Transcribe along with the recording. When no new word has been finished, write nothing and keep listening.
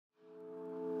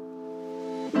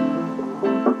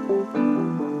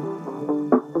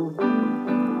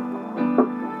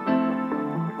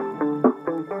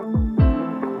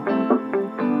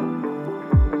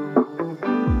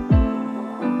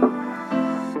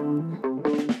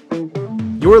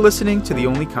You're listening to The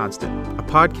Only Constant, a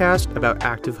podcast about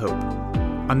active hope.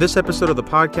 On this episode of the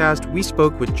podcast, we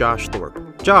spoke with Josh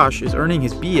Thorp. Josh is earning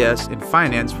his BS in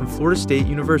finance from Florida State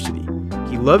University.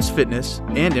 He loves fitness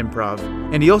and improv,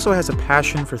 and he also has a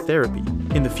passion for therapy.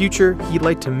 In the future, he'd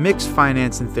like to mix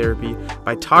finance and therapy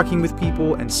by talking with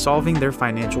people and solving their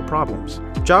financial problems.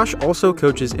 Josh also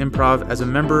coaches improv as a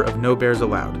member of No Bears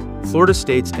Allowed, Florida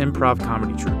State's improv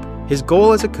comedy troupe. His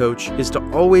goal as a coach is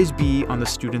to always be on the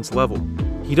student's level.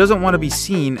 He doesn't want to be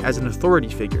seen as an authority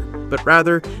figure, but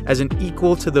rather as an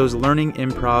equal to those learning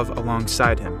improv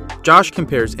alongside him. Josh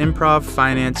compares improv,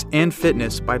 finance, and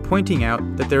fitness by pointing out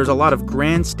that there's a lot of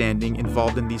grandstanding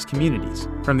involved in these communities.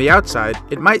 From the outside,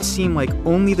 it might seem like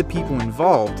only the people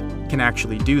involved can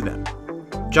actually do them.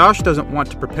 Josh doesn't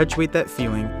want to perpetuate that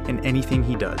feeling in anything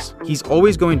he does. He's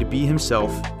always going to be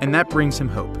himself, and that brings him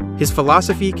hope. His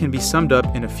philosophy can be summed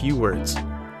up in a few words.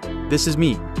 This is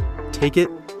me. Take it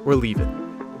or leave it.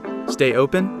 Stay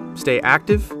open, stay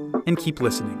active, and keep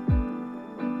listening.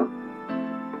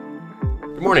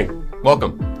 Good morning.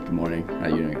 Welcome. Good morning. How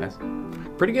you doing, guys?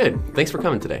 Pretty good. Thanks for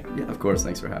coming today. Yeah, of course.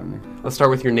 Thanks for having me. Let's start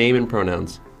with your name and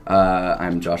pronouns.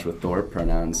 I'm Joshua Thorp,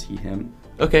 pronouns he, him.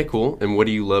 Okay, cool. And what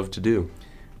do you love to do?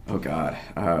 Oh, God.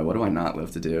 What do I not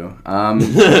love to do?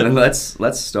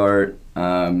 Let's start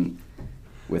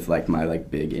with, my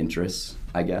big interests,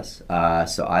 I guess.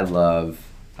 So I love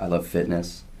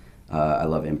fitness. I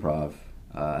love improv.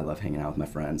 I love hanging out with my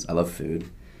friends. I love food.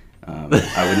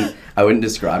 I wouldn't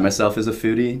describe myself as a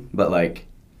foodie, but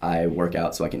I work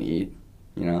out so I can eat.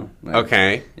 You know?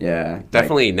 Okay. Yeah.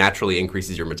 Definitely naturally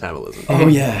increases your metabolism. Oh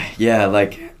yeah.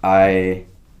 I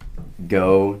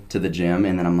go to the gym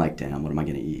and then I'm like, damn, what am I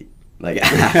gonna eat?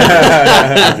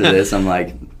 After this, I'm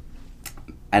like,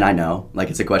 and I know,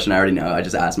 it's a question I already know. I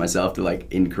just ask myself to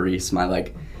increase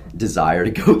my desire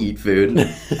to go eat food.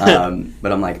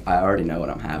 But I'm like, I already know what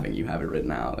I'm having. You have it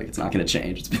written out. It's not going to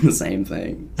change. It's been the same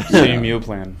thing. Same meal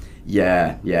plan.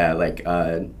 Yeah.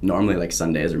 Normally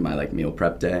Sundays are my meal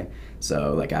prep day.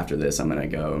 So after this, I'm going to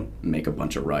go make a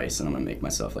bunch of rice and I'm going to make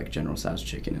myself General Tso's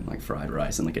chicken and fried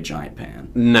rice in a giant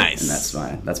pan. Nice.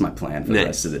 And that's my plan for the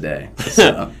rest of the day.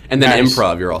 So. And then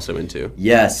improv you're also into.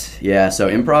 Yes. Yeah. So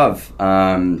improv,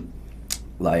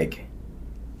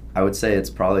 I would say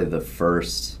it's probably the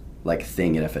first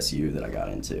thing at FSU that I got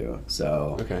into.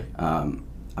 So okay.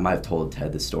 I might have told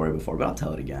Ted this story before, but I'll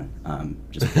tell it again,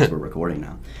 just because we're recording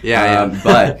now. Yeah.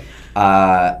 But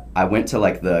I went to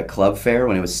the club fair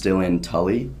when it was still in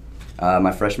Tully,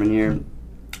 my freshman year,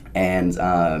 and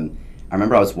I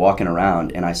remember I was walking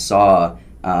around and I saw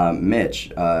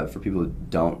Mitch. For people who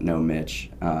don't know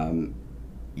Mitch,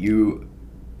 you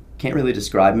can't really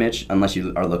describe Mitch unless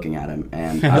you are looking at him,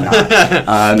 and I'm not.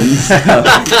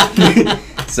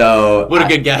 So what a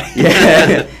good guy.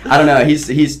 Yeah, I don't know.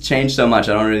 He's changed so much.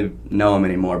 I don't really know him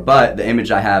anymore. But the image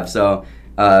I have. So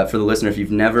for the listener, if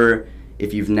you've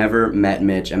never met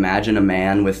Mitch, imagine a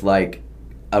man with a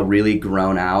really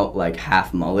grown out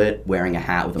half mullet, wearing a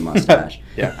hat with a mustache.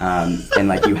 Yeah.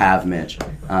 And you have Mitch.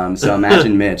 So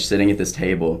imagine Mitch sitting at this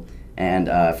table. And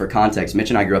for context, Mitch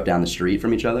and I grew up down the street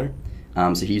from each other.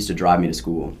 So he used to drive me to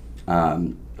school.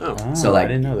 So I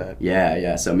didn't know that.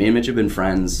 Yeah. So me and Mitch have been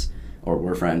friends, or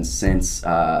we're friends, since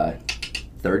third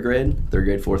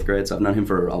grade, fourth grade. So I've known him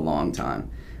for a long time.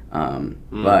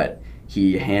 But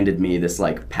he handed me this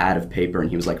pad of paper and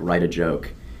he was write a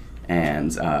joke.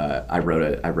 And I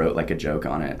wrote a joke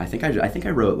on it. I think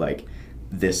I wrote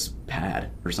this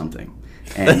pad or something.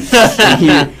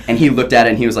 And he looked at it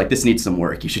and he was like, "This needs some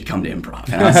work. You should come to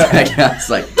improv." And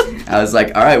I was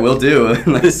like, "All right, we'll do."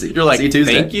 You're see you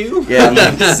Tuesday. Thank you. Yeah,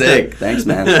 I'm sick. Thanks,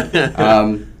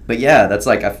 man. But yeah, that's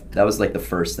that was the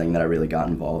first thing that I really got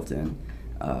involved in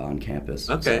on campus.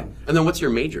 Okay. So. And then what's your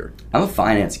major? I'm a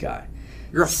finance guy.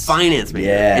 You're a finance major.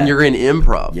 Yeah. And you're in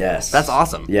improv. Yes. That's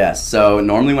awesome. Yes. So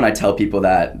normally when I tell people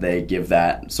that, they give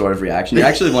that sort of reaction. You're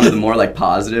actually one of the more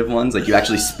positive ones. You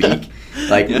actually speak.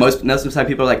 Most of the time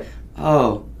people are like,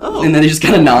 oh. And then they just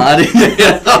kind of nod.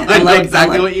 I know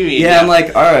exactly what you mean. Yeah, I'm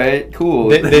like, all right, cool.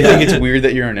 They think it's weird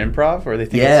that you're an improv, or they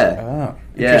think Yeah.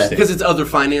 Because it's other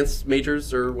finance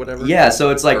majors or whatever? Yeah,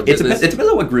 so it's it depends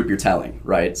on what group you're telling,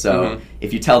 right? So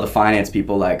if you tell the finance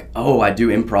people oh, I do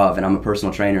improv and I'm a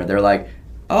personal trainer, they're like,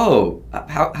 oh,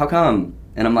 how come?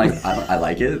 And I'm like, I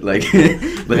like it.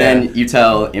 But then you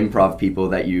tell improv people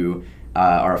that you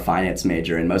are a finance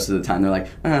major, and most of the time they're like,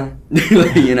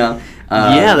 you know.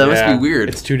 Yeah, that must be weird.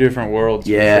 It's two different worlds.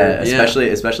 Yeah,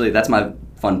 especially that's my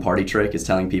fun party trick, is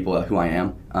telling people who I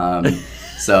am.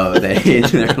 So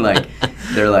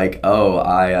they're like,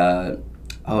 oh,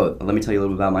 let me tell you a little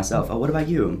bit about myself. Oh, what about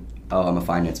you? oh, I'm a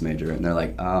finance major. And they're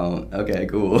like, oh, okay,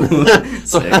 cool.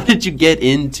 So how did you get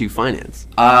into finance?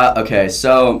 Okay,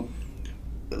 so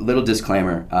little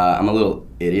disclaimer, I'm a little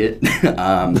idiot.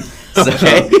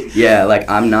 Okay. Yeah, like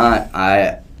I'm not,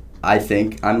 I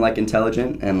think I'm like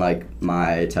intelligent, and like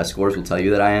my test scores will tell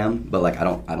you that I am, but like I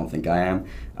don't think I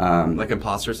am. Like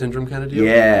imposter syndrome kind of deal?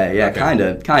 Yeah,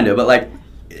 Okay. kind of, but like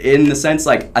in the sense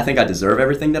like I think I deserve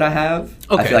everything that I have.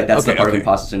 Okay. I feel like that's the part of Okay.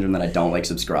 imposter syndrome that I don't like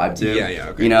subscribe to.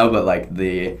 Yeah, okay. You know, but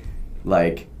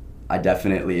like I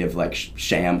definitely have like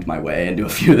shammed my way into a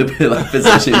few of the like,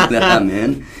 positions that I'm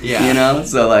in. Yeah. You know,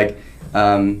 so like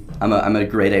I'm a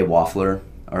grade A waffler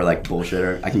or like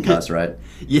bullshitter. I can cuss, right?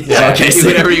 Yeah. Okay, Do so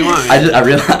whatever you want.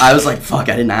 I was like, fuck,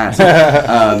 I didn't ask.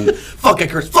 Fuck, I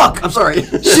cursed. Fuck, I'm sorry.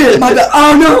 Shit, my bad.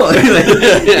 Oh no.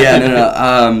 Yeah,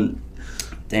 no.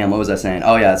 Damn, what was I saying?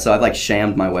 Oh yeah, so I've like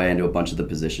shammed my way into a bunch of the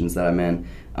positions that I'm in.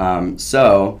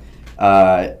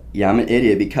 Yeah, I'm an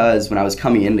idiot because when I was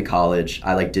coming into college,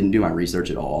 I like didn't do my research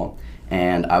at all.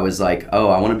 And I was like, oh,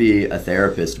 I want to be a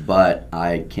therapist, but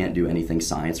I can't do anything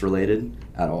science related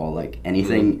at all. Like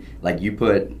anything, like you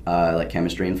put like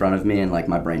chemistry in front of me and like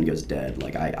my brain goes dead.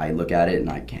 Like I look at it and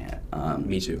I can't.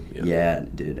 Me too. Yeah,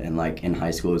 dude. And like in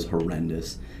high school it was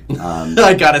horrendous.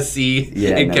 I got a C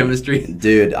in chemistry.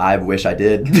 Dude, I wish I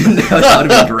did. That would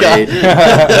have been great.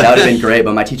 That would have been great.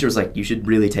 But my teacher was like, you should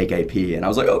really take AP. And I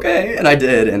was like, okay. And I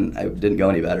did. And I didn't go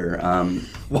any better.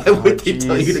 Why would they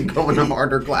tell you to go in a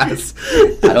harder class?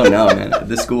 I don't know, man.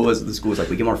 The school was like,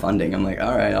 we get more funding. I'm like,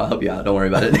 all right, I'll help you out. Don't worry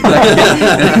about it.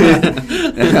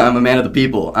 I'm a man of the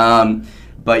people.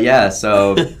 But yeah,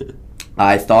 so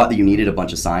I thought that you needed a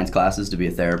bunch of science classes to be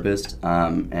a therapist.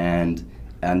 And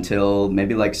until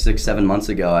maybe like 6-7 months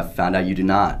ago, I found out you do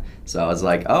not. So I was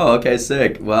like, oh, okay,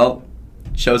 sick. Well,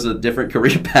 chose a different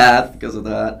career path because of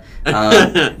that.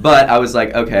 But I was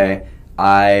like, okay,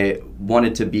 I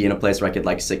wanted to be in a place where I could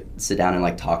like sit down and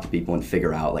like talk to people and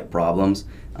figure out like problems.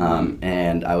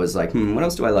 And I was like, what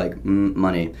else do I like?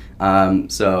 Money.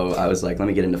 So I was like, let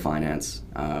me get into finance.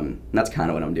 And that's kind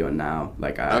of what I'm doing now.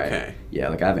 Like yeah,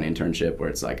 like I have an internship where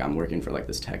it's like I'm working for like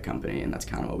this tech company, and that's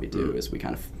kind of what we do. Is we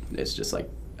kind of, it's just like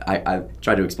I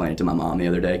tried to explain it to my mom the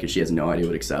other day because she has no idea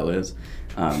what Excel is.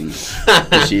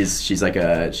 She's like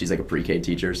a pre-K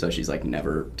teacher, so she's like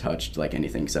never touched like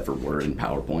anything except for Word and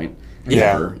PowerPoint.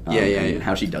 Yeah. And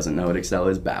how she doesn't know what Excel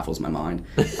is baffles my mind.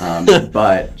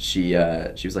 But she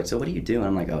was like, so what do you do? And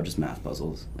I'm like, oh, just math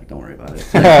puzzles. Like, don't worry about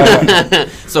it.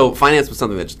 So finance was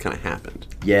something that just kind of happened.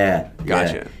 Yeah.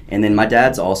 Gotcha. Yeah. And then my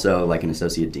dad's also like an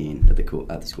associate dean at the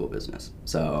school of business.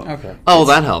 So Okay. Oh,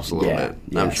 that helps a little bit.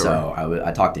 Yeah, I'm sure. So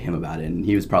I talked to him about it, and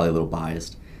he was probably a little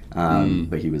biased.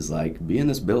 But he was like, be in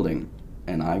this building,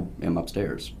 and I am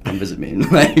upstairs. Come visit me.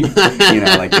 Like, you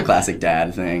know, like the classic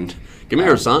dad thing. Give me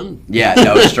your son. Yeah,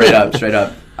 no, straight up.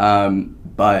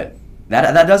 But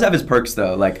that does have its perks,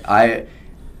 though. Like, I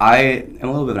am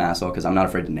a little bit of an asshole because I'm not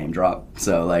afraid to name drop.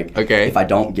 So, like, Okay. if I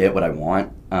don't get what I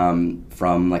want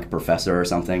from, like, a professor or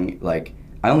something, like,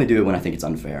 I only do it when I think it's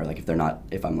unfair. Like,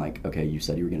 if I'm like, okay, you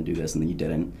said you were going to do this and then you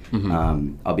didn't,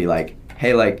 I'll be like,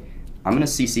 hey, like, I'm going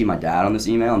to CC my dad on this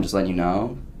email. I'm just letting you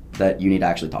know that you need to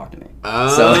actually talk to me.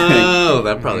 Oh,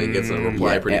 that probably gets a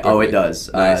reply pretty quickly. Oh, it does.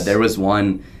 Nice. There was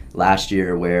one last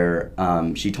year where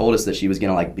she told us that she was going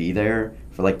to, like, be there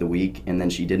for, like, the week, and then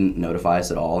she didn't notify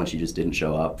us at all, and she just didn't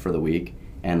show up for the week.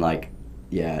 And, like,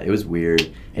 yeah, it was weird.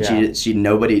 And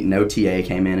no TA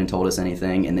came in and told us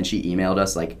anything, and then she emailed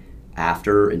us, like,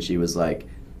 after, and she was like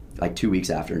 2 weeks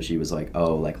after, and she was like,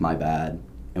 oh, like, my bad.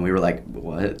 And we were like,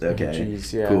 what? Okay,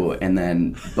 Jeez, yeah. cool. And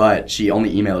then, but she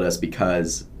only emailed us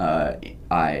because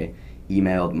I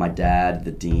emailed my dad,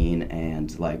 the dean,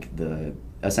 and like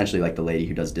essentially like the lady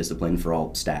who does discipline for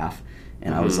all staff.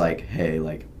 And I was like, hey,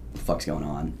 like, what the fuck's going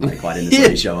on? Like, why didn't this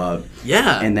lady show up?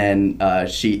 Yeah. And then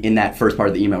she, in that first part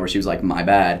of the email where she was like, my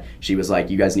bad, she was like,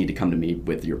 you guys need to come to me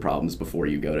with your problems before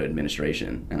you go to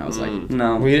administration. And I was like,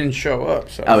 no. We didn't show up,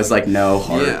 so. I was like, no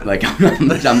heart. Yeah. Like, I'm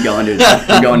going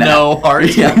to No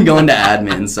heart. Yeah, I'm going to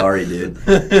admin. Sorry, dude.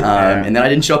 And then I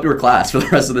didn't show up to her class for the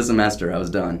rest of the semester. I was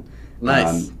done.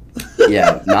 Nice.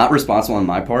 Yeah, not responsible on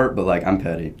my part, but like I'm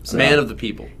petty. So. Man of the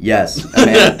people. Yes,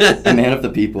 a man of the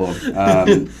people.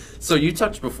 So you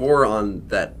touched before on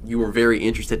that you were very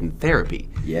interested in therapy.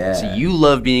 Yeah. So you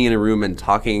love being in a room and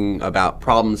talking about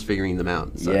problems, figuring them out.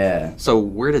 And such. Yeah. So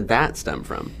where did that stem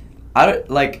from? I've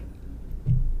listened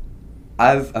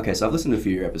to a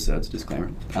few of your episodes.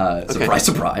 Disclaimer. Surprise,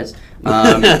 surprise.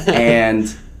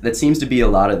 And that seems to be a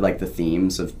lot of like the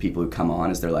themes of people who come on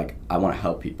is they're like, I want to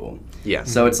help people. Yeah.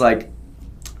 So it's like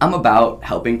I'm about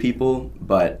helping people,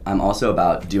 but I'm also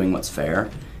about doing what's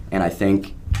fair. And I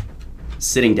think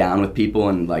sitting down with people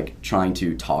and like trying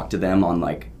to talk to them on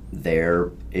like their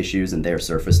issues and their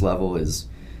surface level is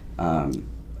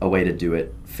a way to do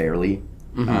it fairly.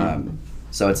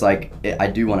 So it's like I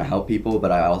do want to help people,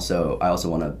 but I also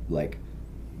want to like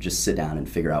just sit down and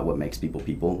figure out what makes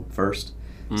people first.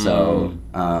 So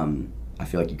I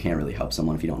feel like you can't really help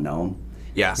someone if you don't know them.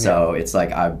 Yeah. So it's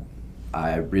like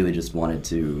I really just wanted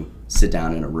to sit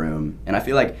down in a room, and I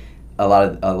feel like a lot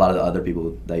of the other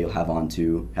people that you'll have on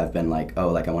too have been like, oh,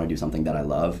 like I want to do something that I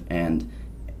love. And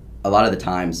a lot of the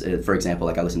times, for example,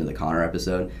 like I listened to the Connor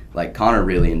episode, like Connor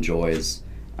really enjoys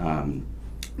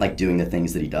like doing the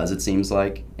things that he does, it seems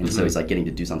like, and so he's like getting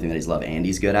to do something that he's loved and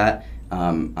he's good at.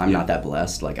 I'm not that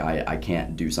blessed. Like I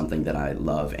can't do something that I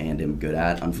love and am good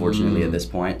at, unfortunately, at this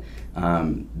point.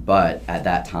 But at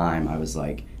that time I was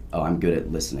like, oh, I'm good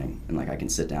at listening, and like I can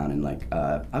sit down and like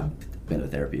I've been to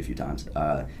therapy a few times,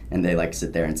 and they like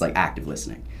sit there and it's like active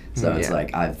listening. So it's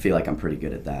like I feel like I'm pretty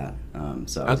good at that.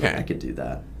 So I was like, I could do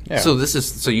that. Yeah.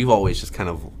 So you've always just kind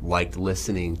of liked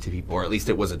listening to people, or at least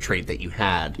it was a trait that you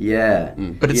had. Yeah.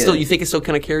 But it's still, you think it still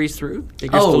kind of carries through?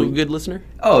 Think you're still a good listener?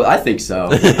 Oh, I think so.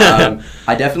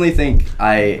 I definitely think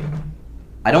I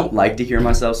don't like to hear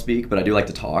myself speak, but I do like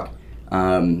to talk.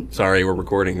 Sorry, we're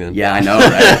recording then. Yeah, I know,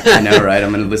 right?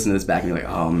 I'm gonna listen to this back and be like,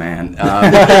 oh man.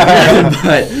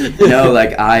 But no,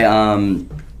 like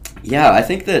I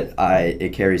think that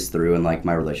it carries through in like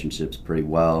my relationships pretty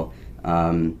well.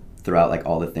 Throughout like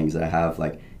all the things that I have,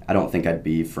 like I don't think I'd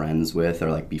be friends with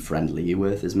or like be friendly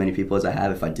with as many people as I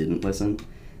have if I didn't listen.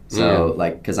 So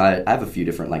like, because I have a few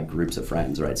different like groups of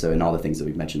friends, right? So in all the things that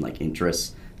we've mentioned, like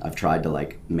interests, I've tried to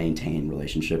like maintain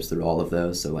relationships through all of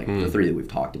those. So like the three that we've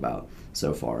talked about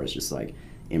so far is just like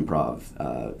improv,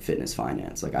 fitness,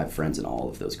 finance. Like I have friends in all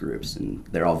of those groups, and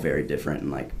they're all very different, and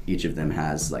like each of them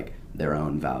has like their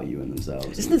own value in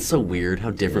themselves. Isn't it so weird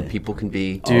how different people can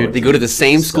be? Dude, they go to the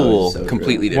same school, so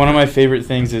completely different. One of my favorite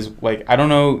things is, like, I don't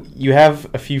know, you have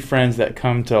a few friends that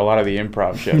come to a lot of the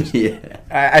improv shows. Yeah.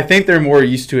 I think they're more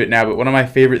used to it now, but one of my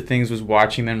favorite things was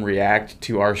watching them react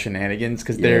to our shenanigans,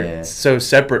 because they're so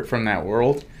separate from that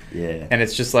world. Yeah. And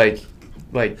it's just like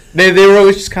they were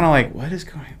always just kind of like, what's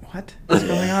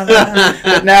going on?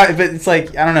 But it's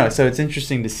like, I don't know. So it's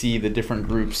interesting to see the different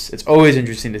groups. It's always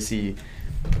interesting to see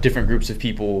different groups of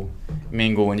people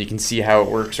mingle, and you can see how it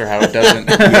works or how it doesn't.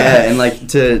 Yeah, and like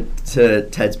to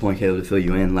Ted's point, Caleb, to fill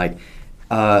you in, like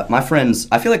my friends,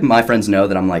 I feel like my friends know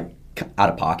that I'm like out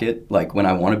of pocket. Like when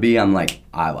I want to be, I'm like,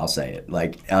 I'll say it.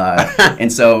 Like,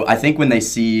 and so I think when they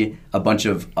see a bunch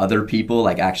of other people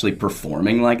like actually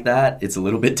performing like that, it's a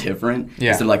little bit different.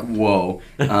 Yeah. So they're like, whoa.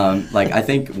 Like I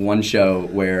think one show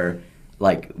where,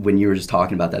 like when you were just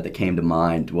talking about that came to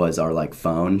mind was our like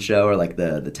phone show, or like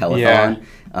the telethon.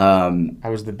 I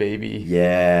was the baby.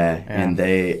 Yeah. And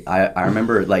I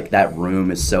remember like that room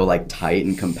is so like tight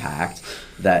and compact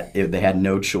that they had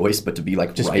no choice but to be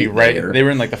like just right be right there. They were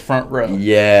in like the front row.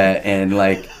 Yeah, and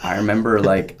like I remember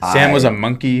like Sam was a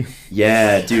monkey.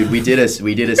 Yeah, dude, we did a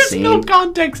There's scene. no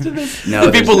context to this. No,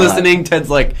 the people there's not. listening, Ted's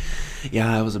like,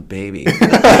 yeah, I was a baby.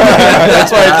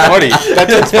 That's why it's funny.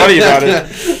 That's what's funny about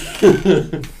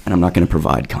it. And I'm not going to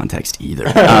provide context either.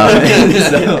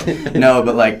 No,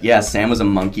 but like, yeah, Sam was a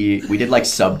monkey. We did like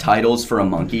subtitles for a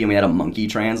monkey, and we had a monkey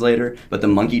translator, but the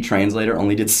monkey translator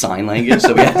only did sign language,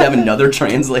 so we had to have another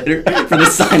translator for the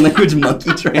sign language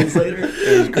monkey translator.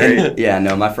 It was great. Yeah,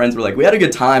 no, my friends were like, we had a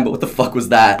good time, but what the fuck was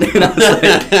that? And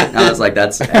I was like,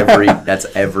 that's every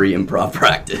improv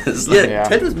practice. Yeah,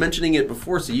 Ted was mentioning it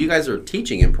before, so you guys are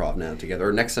teaching improv now together,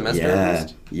 or next semester at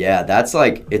least. Yeah, that's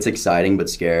like, it's exciting but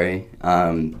scary,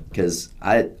 because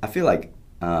I feel like,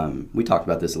 we talked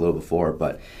about this a little before,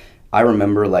 but I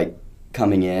remember like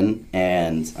coming in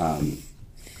and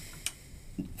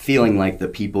feeling like the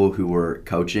people who were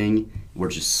coaching were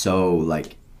just so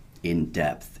like in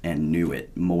depth and knew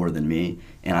it more than me,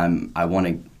 and I want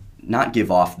to not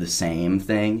give off the same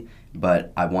thing,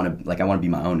 but I want to be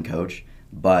my own coach,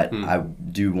 but I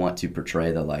do want to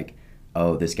portray the like,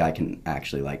 oh, this guy can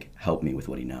actually like help me with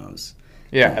what he knows.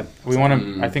 Yeah, we want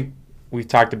to. I think we've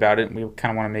talked about it. We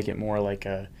kind of want to make it more like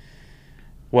a.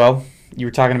 Well, you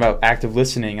were talking about active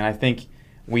listening, and I think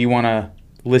we want to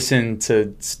listen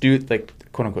to like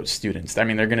quote unquote students. I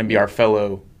mean, they're going to be our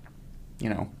fellow,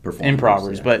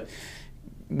 improvers, but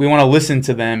we want to listen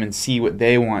to them and see what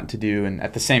they want to do, and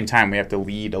at the same time, we have to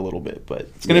lead a little bit. But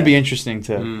it's going to be interesting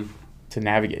to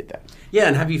navigate that. Yeah,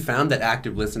 and have you found that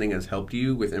active listening has helped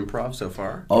you with improv so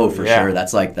far? Oh, for sure.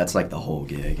 That's like the whole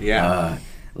gig. Yeah.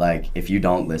 Like if you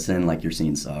don't listen, like your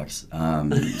scene sucks.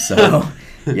 So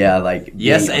yeah, like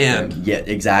yes, and yeah,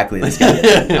 exactly. This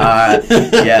guy.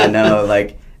 Yeah, no,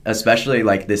 like especially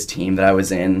like this team that I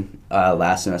was in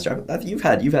last semester. You've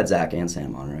had Zach and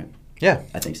Sam on, right? Yeah.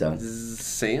 I think so.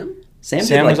 Sam? Sam did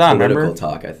Sam like was on, political remember?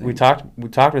 talk, I think. We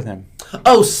talked with him.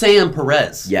 Oh, Sam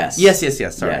Perez. Yes. Yes.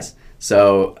 Sorry. Yes.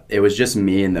 So it was just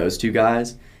me and those two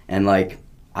guys, and like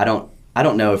I don't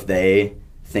know if they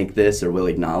think this or will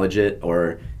acknowledge it,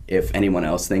 or if anyone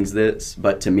else thinks this,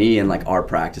 but to me and like our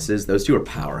practices, those two are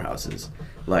powerhouses.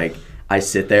 Like I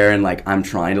sit there and like I'm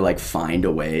trying to like find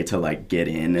a way to like get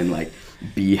in and like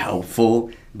be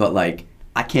helpful, but like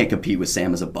I can't compete with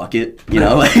Sam as a bucket, you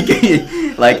know,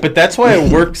 like. But that's why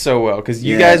it worked so well, because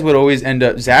you guys would always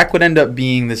Zach would end up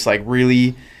being this like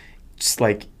really, just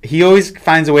like he always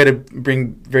finds a way to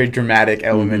bring very dramatic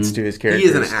elements to his characters. He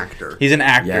is an actor. He's an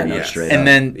actor. Yeah, no, yes. straight And up.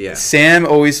 then Sam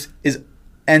always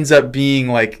ends up being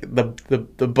like the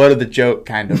butt of the joke,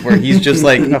 kind of, where he's just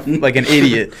like like an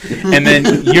idiot, and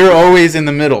then you're always in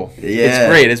the middle. Yeah.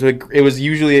 It's great. It was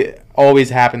usually always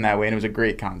happened that way, and it was a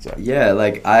great concept. Yeah,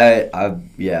 like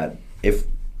if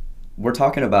we're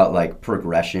talking about like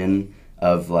progression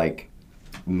of like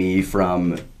me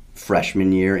from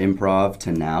freshman year improv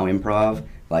to now improv,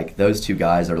 like those two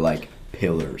guys are like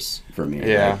pillars for me.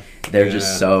 Yeah. Like, they're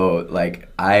just so like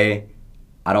I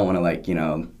don't want to like, you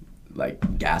know,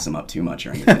 like gas them up too much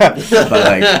or anything. But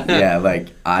like yeah, like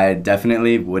I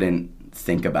definitely wouldn't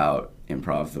think about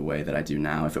improv the way that I do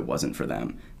now if it wasn't for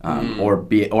them.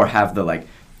 Or have the like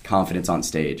confidence on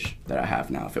stage that I have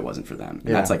now if it wasn't for them.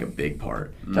 And that's like a big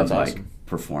part That's of like awesome.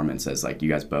 performance, as like you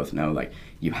guys both know, like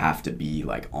you have to be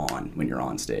like on when you're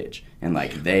on stage, and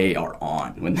like they are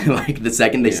on when they like the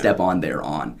second they step on, they're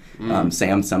on.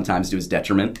 Sam sometimes to his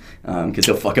detriment because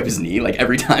he'll fuck up his knee like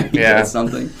every time he does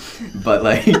something, but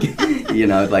like you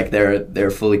know, like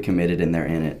they're fully committed and they're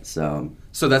in it.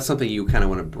 So that's something you kind of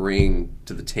want to bring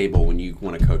to the table when you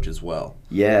want to coach as well.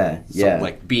 Yeah.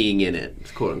 Like being in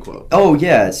it, quote unquote. Oh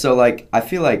yeah. So like I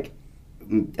feel like,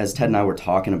 as Ted and I were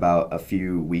talking about a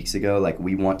few weeks ago, like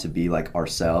we want to be like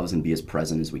ourselves and be as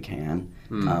present as we can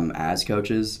as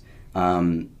coaches.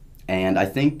 And I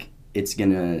think it's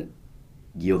gonna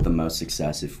yield the most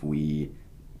success if we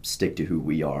stick to who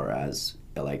we are as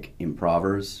like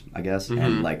improvers, I guess,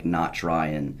 and like not try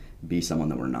and be someone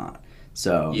that we're not.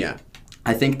 So yeah.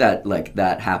 I think that like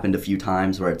that happened a few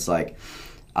times where it's like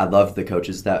I love the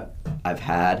coaches that I've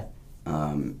had,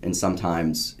 and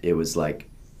sometimes it was like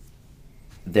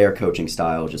their coaching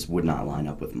style just would not line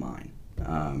up with mine.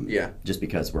 Just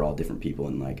because we're all different people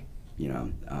and like, you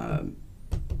know,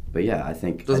 but yeah, I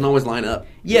think Doesn't always line up.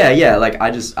 Yeah, like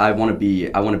I want to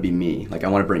be me. Like I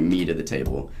want to bring me to the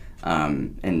table.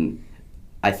 And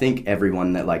I think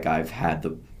everyone that like I've had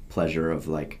the pleasure of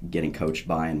like getting coached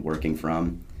by and working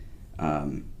from,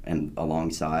 and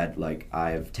alongside, like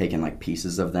I've taken like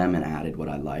pieces of them and added what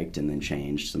I liked and then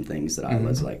changed some things that I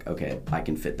was like, okay, I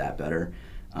can fit that better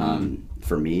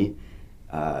for me.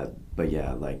 But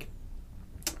yeah, like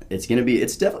it's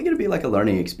definitely gonna be like a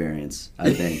learning experience,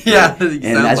 I think. Yeah, and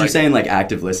as you're saying, like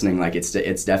active listening, like it's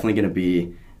definitely gonna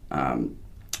be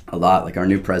a lot. Like our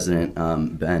new president,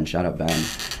 Ben, shout out Ben.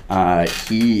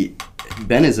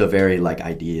 Ben is a very like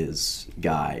ideas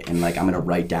guy, and like I'm gonna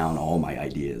write down all my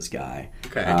ideas guy.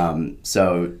 Okay.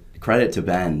 So credit to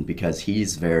Ben, because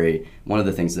one of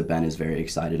the things that Ben is very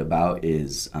excited about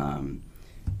is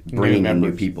bringing in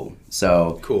new people.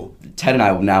 So cool. Ted and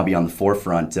I will now be on the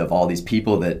forefront of all these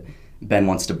people that Ben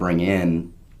wants to bring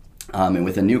in. And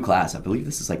with a new class, I believe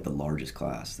this is like the largest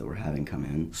class that we're having come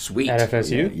in. Sweet. At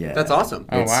FSU? Yeah. That's awesome.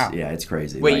 Oh, wow. Yeah, it's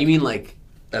crazy. Wait, like, you mean like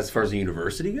as far as the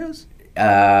university goes?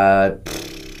 I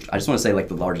just want to say like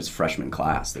the largest freshman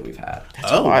class that we've had.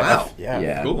 Oh, wow.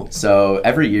 Yeah. Cool. So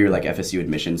every year, like FSU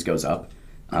admissions goes up,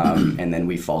 and then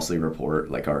we falsely report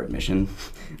like our admission,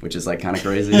 which is like kind of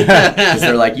crazy because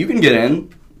they're like, you can get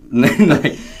in,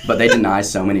 like, but they deny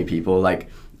so many people. Like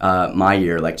my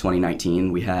year, like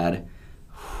 2019, we had,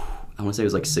 I want to say it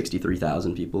was like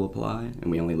 63,000 people apply,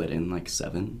 and we only let in like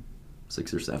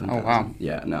 6 or 7. Oh wow.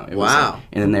 Yeah, no. It Wow. was,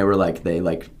 and then they were like,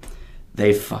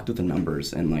 they fucked with the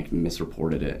numbers and like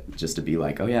misreported it just to be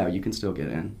like, oh yeah, you can still get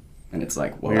in, and it's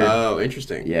like, whoa. Oh,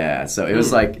 interesting. Yeah, so it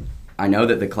was like, I know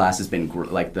that the class has been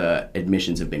like the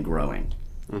admissions have been growing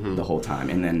the whole time,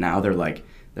 and then now they're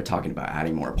talking about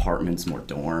adding more apartments, more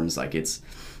dorms. Like it's.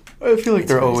 I feel like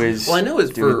they're crazy. always. Well, I know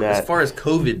as that. far as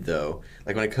COVID though,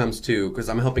 like when it comes to, because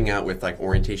I'm helping out with like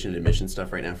orientation and admission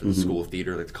stuff right now for the School of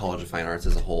Theater, like the College of Fine Arts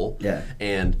as a whole. Yeah.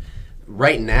 And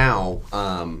right now,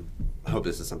 hope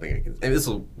this is something I can, and this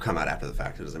will come out after the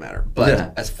fact, it doesn't matter.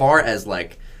 But as far as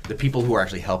like the people who are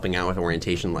actually helping out with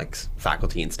orientation, like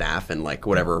faculty and staff and like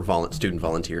whatever student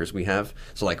volunteers we have,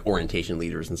 so like orientation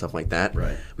leaders and stuff like that,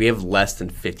 right. we have less than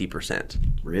 50%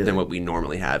 Really? than what we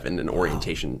normally have in an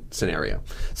orientation scenario.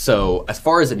 So as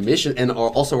far as admission, and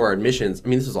also our admissions, I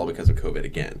mean, this is all because of COVID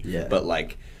again, but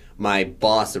like my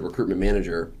boss, the recruitment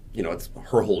manager, you know, it's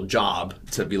her whole job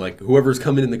to be like, whoever's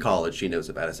coming into college, she knows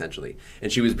about essentially. And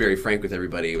she was very frank with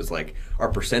everybody. It was like, our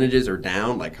percentages are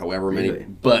down, like however many,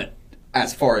 but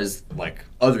as far as like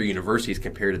other universities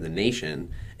compared to the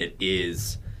nation, it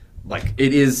is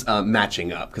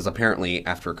matching up, because apparently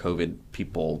after COVID,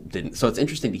 people didn't. So it's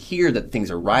interesting to hear that things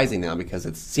are rising now, because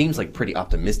it seems like pretty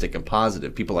optimistic and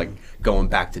positive. People like going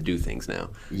back to do things now.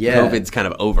 Yeah, COVID's kind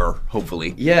of over,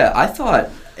 hopefully. Yeah, I thought,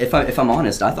 if I'm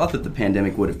honest, I thought that the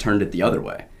pandemic would have turned it the other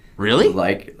way. Really?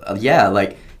 Like,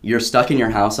 like you're stuck in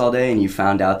your house all day and you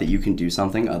found out that you can do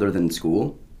something other than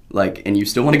school. Like, and you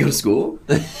still want to go to school?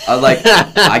 Like,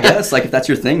 I guess, like, if that's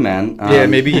your thing, man. Yeah,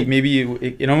 maybe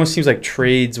it almost seems like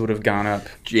trades would have gone up.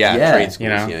 Yeah, trade schools, you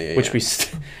know, which we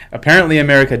apparently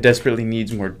America desperately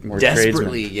needs more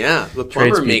desperately, tradesmen. Yeah. The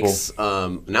plumber makes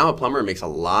now a plumber makes a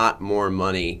lot more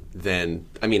money than,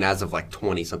 I mean, as of like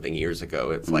 20 something years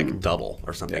ago, it's like double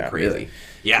or something crazy. Really?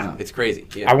 Yeah, it's crazy.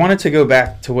 Yeah. I wanted to go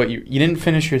back to what you didn't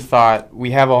finish your thought.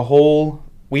 We've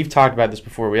talked about this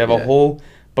before. We have a whole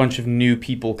bunch of new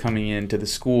people coming into the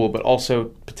school, but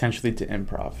also potentially to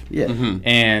improv. Yeah. Mm-hmm.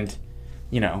 And,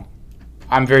 you know,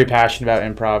 I'm very passionate about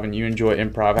improv, and you enjoy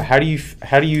improv. How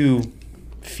do you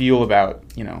feel about,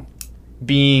 you know,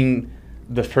 being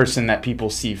the person that people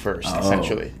see first,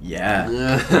 essentially? Yeah.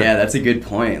 Yeah, that's a good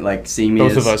point. Like, seeing me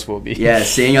Both of us will be. Yeah,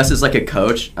 seeing us as like a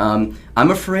coach. I'm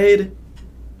afraid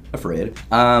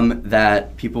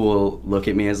that people will look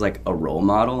at me as like a role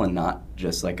model and not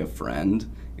just like a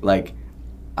friend. Like,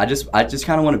 I just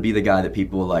kind of want to be the guy that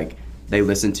people like, they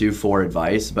listen to for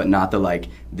advice, but not the like,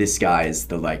 this guy is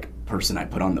the like person I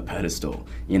put on the pedestal,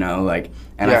 you know, like,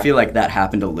 and I feel like that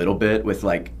happened a little bit with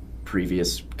like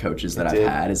previous coaches that I've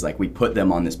had, is like we put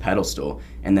them on this pedestal,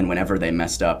 and then whenever they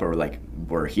messed up or like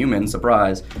were human,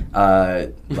 surprise,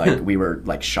 like we were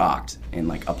like shocked and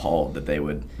like appalled that they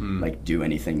would like do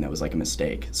anything that was like a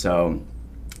mistake. So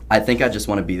I think I just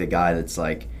want to be the guy that's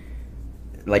like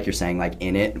you're saying, like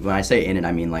in it. When I say in it,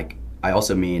 I mean like, I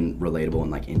also mean relatable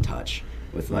and like in touch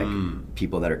with like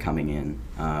people that are coming in,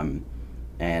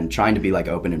 and trying to be like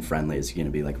open and friendly is going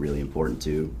to be like really important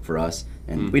too for us.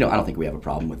 And I don't think we have a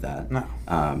problem with that. No.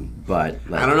 But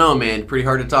like, I don't know, man. Pretty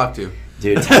hard to talk to.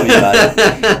 Dude, tell me about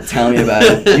it. Tell me about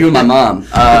it. You and my mom.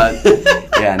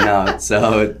 Yeah, no.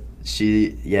 So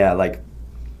like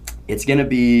it's gonna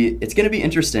be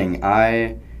interesting.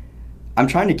 I'm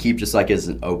trying to keep just like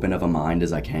as open of a mind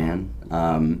as I can,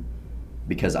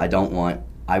 because I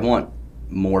want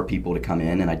more people to come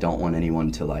in, and I don't want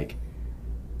anyone to like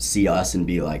see us and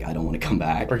be like, I don't want to come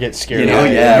back or get scared. You know,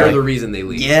 You're like, the reason they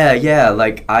leave. Yeah.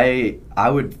 Like I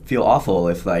would feel awful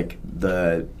if like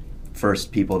the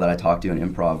first people that I talked to in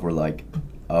improv were like,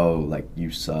 oh, like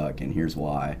you suck and here's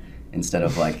why, instead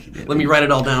of like, let me write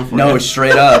it all down for you. No,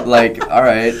 straight up, like, all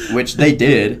right, which they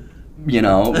did. You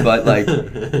know, but like,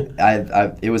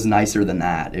 it was nicer than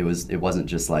that. It wasn't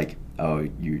just like, oh,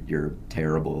 you're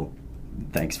terrible,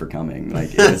 thanks for coming.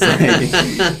 Like,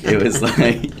 it was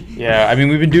like, yeah. I mean,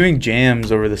 we've been doing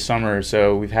jams over the summer,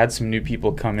 so we've had some new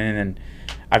people come in, and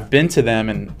I've been to them,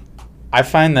 and I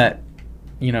find that,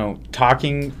 you know,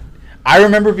 talking. I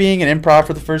remember being in improv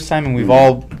for the first time, and we've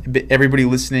all, everybody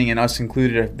listening and us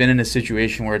included, have been in a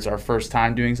situation where it's our first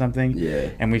time doing something,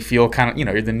 and we feel kind of, you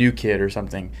know, you're the new kid or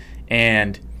something.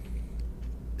 And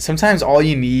sometimes all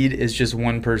you need is just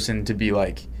one person to be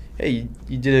like, hey,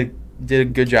 you did a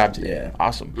good job today. Yeah.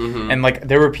 Awesome. Mm-hmm. And like,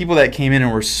 there were people that came in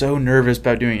and were so nervous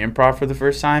about doing improv for the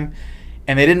first time,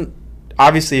 and they didn't,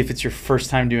 obviously if it's your first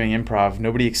time doing improv,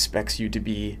 nobody expects you to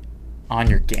be on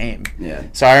your game. Yeah.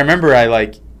 So I remember I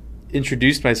like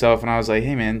introduced myself and I was like,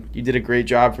 hey man, you did a great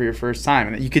job for your first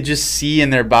time. And you could just see in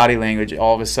their body language,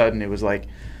 all of a sudden it was like,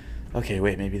 okay,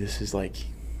 wait, maybe this is like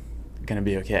gonna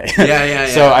be okay. Yeah.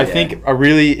 So I think a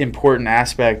really important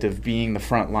aspect of being the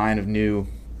front line of new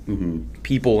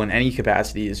people in any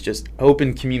capacity is just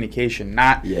open communication,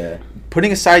 not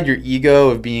putting aside your ego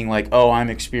of being like, oh, I'm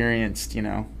experienced, you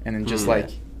know, and then just like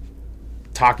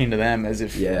talking to them as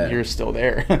if you're still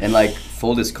there. And like,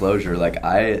 full disclosure, like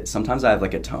sometimes I have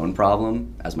like a tone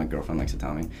problem, as my girlfriend likes to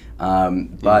tell me,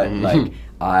 but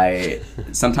like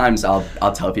sometimes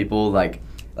I'll tell people like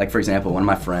for example, one of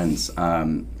my friends,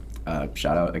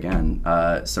 shout out again,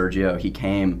 Sergio, he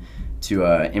came to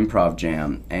a improv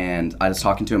jam, and I was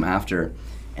talking to him after,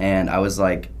 and I was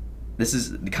like, this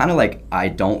is kind of like, I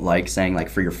don't like saying like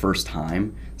for your first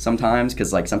time sometimes,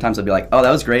 because like sometimes I'll be like, oh,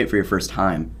 that was great for your first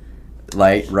time,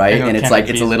 like, right? And it's like,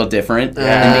 it's a little different,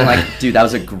 and being like, dude, that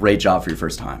was a great job for your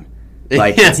first time.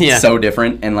 Like, it's so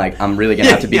different, and like I'm really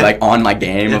gonna have to be like on my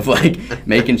game of like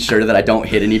making sure that I don't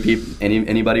hit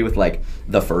anybody with like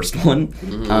the first one,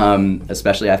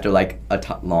 especially after like a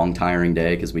long tiring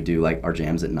day, because we do like our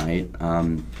jams at night.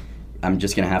 I'm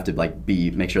just gonna have to like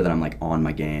make sure that I'm like on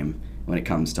my game when it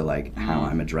comes to like how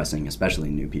I'm addressing especially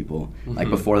new people, like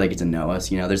before they get to know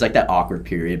us. You know, there's like that awkward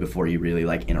period before you really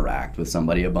like interact with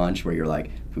somebody a bunch where you're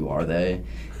like, who are they,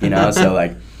 you know? So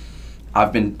like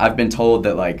I've been told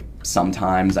that like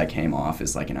sometimes I came off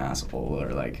as like an asshole,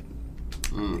 or like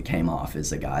came off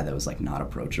as a guy that was like not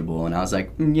approachable, and I was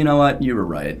like, you know what, you were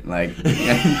right. Like,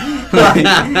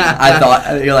 I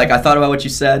thought about what you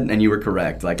said, and you were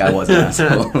correct. Like, I was an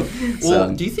asshole.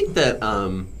 Well, do you think that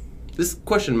this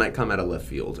question might come out of left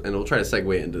field, and we'll try to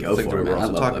segue into the thing that we're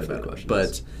also talking about.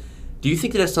 But do you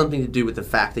think it has something to do with the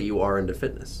fact that you are into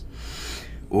fitness?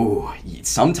 Ooh,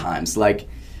 sometimes. Like,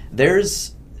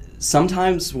 there's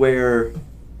sometimes where,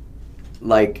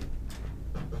 like,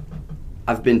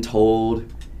 I've been told,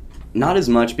 not as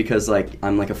much because like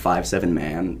I'm like a 5'7"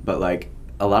 man, but like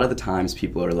a lot of the times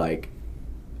people are like,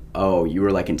 oh, you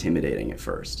were like intimidating at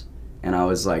first. And I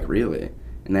was like, really?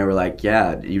 And they were like,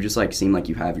 yeah, you just like seem like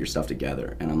you have your stuff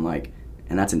together. And I'm like,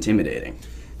 and that's intimidating.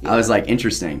 Yeah. I was like,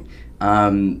 interesting. I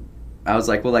was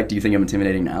like, well, like, do you think I'm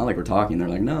intimidating now? Like, we're talking. They're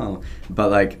like, no. But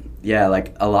like, yeah,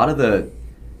 like a lot of the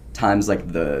times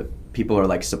like the people are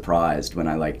like surprised when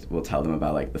I like will tell them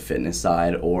about like the fitness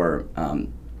side, or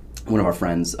one of our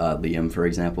friends, Liam, for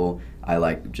example, I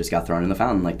like just got thrown in the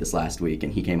fountain like this last week,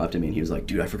 and he came up to me and he was like,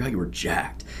 dude, I forgot you were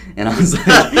jacked. And I was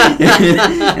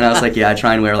like, yeah, I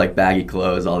try and wear like baggy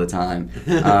clothes all the time.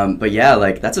 But yeah,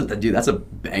 like that's a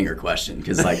banger question,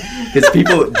 because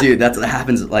people, dude, that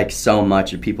happens like so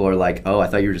much, and people are like, oh, I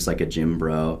thought you were just like a gym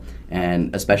bro.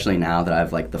 And especially now that I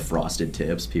have like the frosted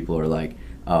tips, people are like,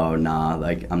 oh nah,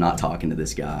 like I'm not talking to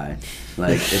this guy.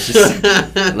 Like, it's just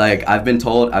like I've been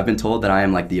told that I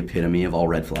am like the epitome of all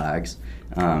red flags.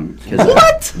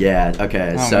 What? Yeah.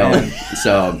 Okay. Oh,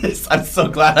 so I'm so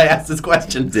glad I asked this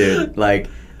question, dude.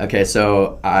 Like, okay,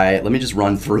 so let me just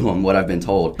run through them what I've been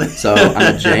told. So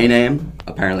I'm a J name,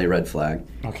 apparently red flag.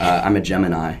 Okay. I'm a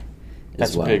Gemini.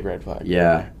 That's a big red flag.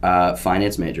 Yeah.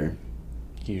 Finance major.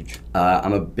 Huge.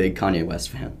 I'm a big Kanye West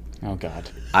fan. Oh God.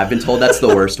 I've been told that's the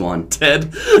worst one.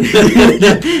 Ted.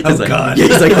 Oh God. Yeah,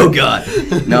 he's like, oh God.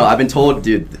 No, I've been told,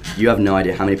 dude, you have no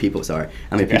idea how many people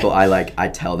people I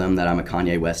tell them that I'm a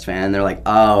Kanye West fan. They're like,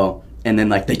 oh, and then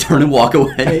like they turn and walk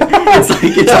away.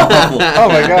 It's awful. Oh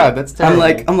my God, that's terrible.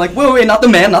 I'm like, wait, not the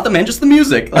man, just the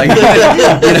music. Like,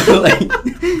 I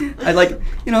like,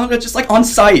 it's just like on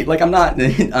site. Like, I'm not.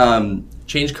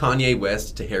 Change Kanye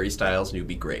West to Harry Styles and you'd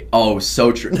be great. Oh,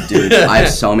 so true, dude. I have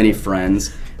so many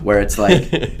friends where it's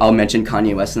like, I'll mention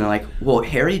Kanye West and they're like, well,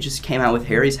 Harry just came out with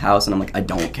Harry's House, and I'm like, I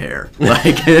don't care.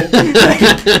 Like,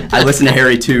 I listen to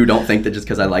Harry too. Don't think that just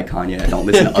because I like Kanye, I don't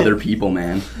listen to other people,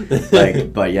 man.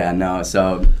 Like, but yeah, no.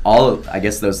 So I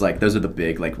guess those are the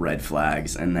big like red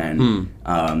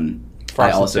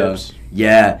I also tips.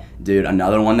 Yeah, dude.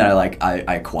 Another one that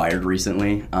I acquired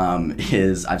recently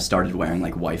is I've started wearing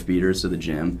like wife beaters to the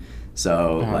gym.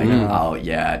 So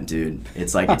yeah, dude,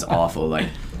 it's like it's awful. Like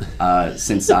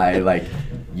since I like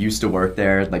used to work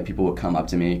there, like people would come up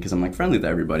to me because I'm like friendly to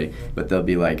everybody, but they'll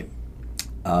be like,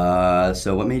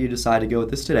 so what made you decide to go with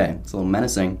this today? It's a little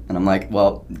menacing, and I'm like,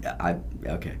 well, I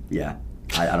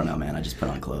don't know, man. I just put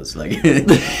on clothes. Like,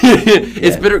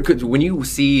 it's bitter because when you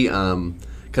see.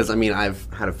 Because, I mean,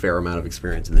 I've had a fair amount of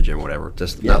experience in the gym or whatever,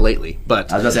 just not lately.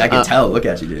 But I was about to say, I can tell. Look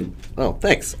at you, dude. Oh,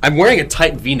 thanks. I'm wearing a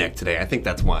tight V-neck today. I think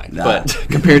that's why. Nah. But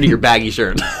compared to your baggy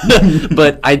shirt.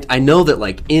 But I know that,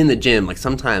 like, in the gym, like,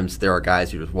 sometimes there are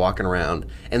guys who are just walking around,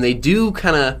 and they do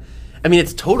kind of, I mean,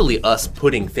 it's totally us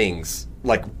putting things,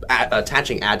 like,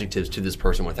 attaching adjectives to this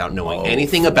person without knowing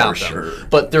anything about them. Sure.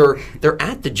 But they're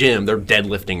at the gym, they're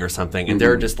deadlifting or something, and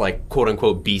they're just like quote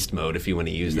unquote beast mode, if you want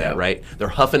to use that, right? They're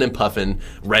huffing and puffing,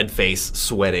 red face,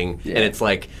 sweating, and it's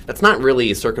like that's not really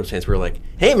a circumstance where we're like,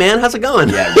 hey man, how's it going?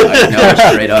 Yeah, right. No,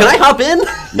 straight up. Can I hop in?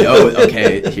 No,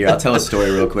 okay. Here, I'll tell a story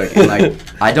real quick. And like,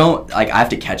 I have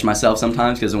to catch myself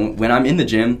sometimes because when I'm in the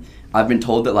gym, I've been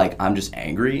told that like I'm just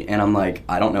angry, and I'm like,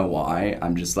 I don't know why.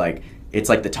 I'm just like. It's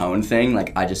like the tone thing,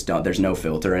 like I just don't, there's no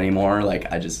filter anymore, like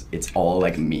it's all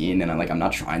like mean, and I'm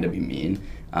not trying to be mean,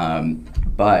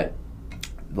 but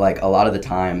like a lot of the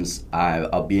times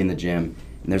I'll be in the gym,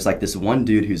 and there's like this one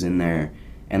dude who's in there,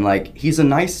 and like he's a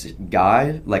nice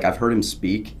guy, like I've heard him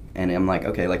speak, And I'm like,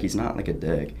 okay, like he's not like a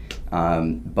dick.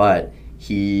 But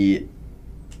he,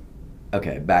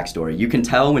 okay, backstory. You can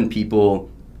tell when people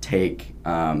take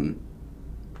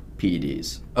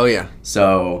PEDs. Oh yeah.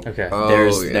 So Okay.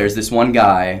 there's this one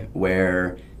guy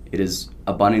where it is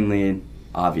abundantly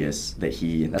obvious that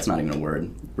that's not even a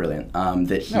word, brilliant,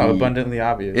 that he... No, abundantly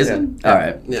obvious. Isn't? All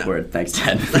right. Yeah. Word. Thanks,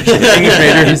 Ted. English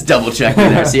major just double checking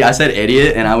there. See, I said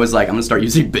idiot, and I was like, I'm going to start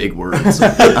using big words.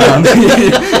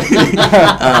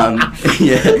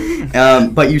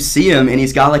 But you see him, and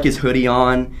he's got like his hoodie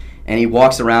on, and he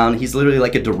walks around. He's literally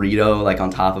like a Dorito, like on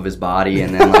top of his body,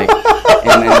 and then like...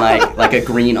 and then like a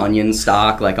green onion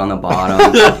stalk like on the bottom,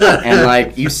 and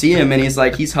like you see him and he's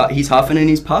like he's huffing and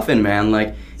he's puffing, man.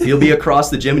 Like he'll be across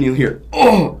the gym and you'll hear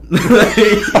oh,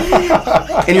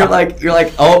 and you're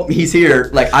like oh, he's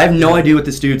here. Like I have no idea what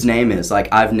this dude's name is. Like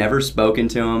I've never spoken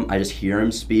to him. I just hear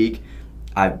him speak.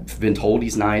 I've been told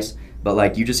he's nice. But,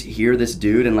 like, you just hear this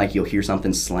dude, and, like, you'll hear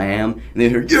something slam, and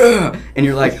then you hear, yeah! And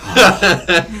you're like,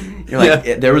 oh. You're like,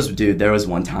 yeah. There was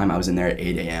one time I was in there at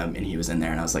 8 a.m., and he was in there,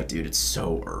 and I was like, dude, it's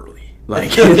so early. Like,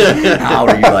 how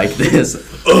are you like this?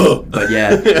 But,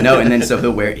 yeah, no, and then so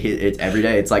he'll wear, it's every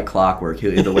day, it's like clockwork.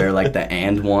 He'll either wear, like, the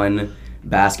And One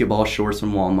basketball shorts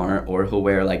from Walmart, or he'll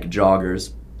wear, like,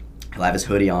 joggers. He'll have his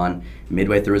hoodie on.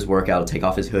 Midway through his workout, he'll take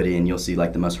off his hoodie, and you'll see,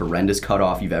 like, the most horrendous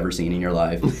cutoff you've ever seen in your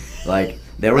life. Like,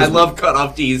 I love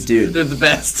cutoff tees, dude. They're the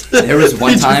best. There was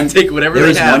one time. Take whatever there they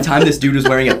was have. one time this dude was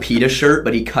wearing a PETA shirt,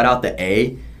 but he cut out the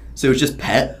A, so it was just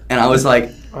pet. And I was like,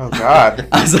 oh God.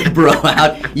 I was like, bro,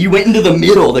 you went into the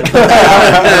middle to cut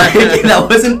that out. Like,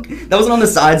 that wasn't on the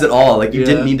sides at all. Like you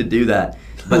didn't need to do that.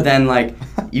 But then like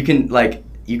you can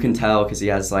tell because he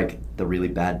has like the really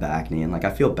bad back knee, and like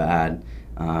I feel bad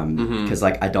because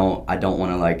like I don't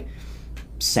want to like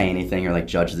say anything or like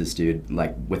judge this dude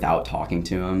like without talking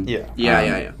to him.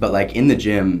 Yeah. But like in the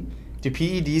gym, do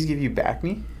PEDs give you back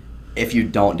knee? If you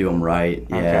don't do them right,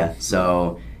 yeah. Okay.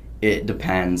 So it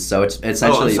depends. So it's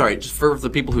essentially. Oh, I'm sorry. Just for the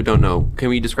people who don't know, can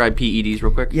we describe PEDs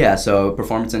real quick? Yeah. So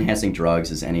performance enhancing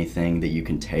drugs is anything that you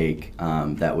can take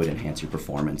that would enhance your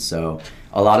performance. So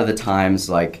a lot of the times,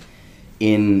 like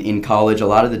in college, a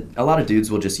lot of dudes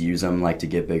will just use them like to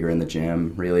get bigger in the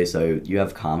gym. Really. So you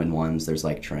have common ones. There's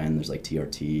like Tren. There's like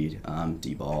TRT,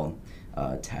 D-ball,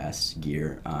 Test,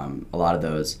 Gear. A lot of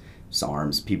those.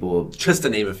 SARMs, people just to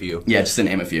name a few. Yeah, just to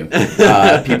name a few.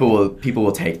 People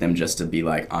will take them just to be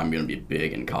like, I'm gonna be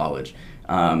big in college.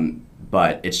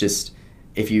 But it's just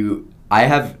let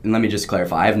me just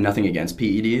clarify. I have nothing against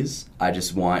PEDs. I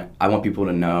want people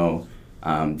to know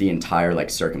the entire like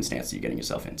circumstance that you're getting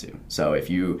yourself into. So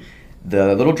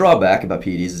the little drawback about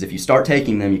PEDs is if you start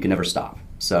taking them, you can never stop.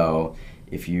 So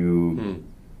if you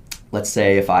let's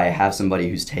say if I have somebody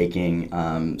who's taking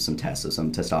some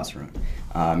testosterone,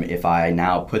 if I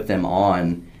now put them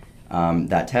on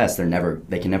that test,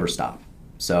 they can never stop.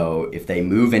 So if they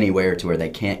move anywhere to where they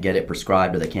can't get it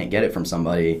prescribed or they can't get it from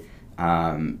somebody,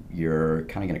 you're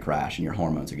kind of going to crash and your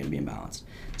hormones are going to be imbalanced.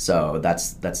 So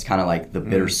that's kind of like the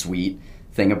bittersweet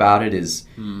thing about it is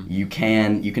you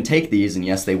can take these and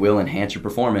yes, they will enhance your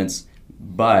performance,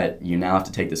 but you now have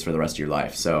to take this for the rest of your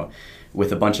life. So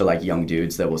with a bunch of like young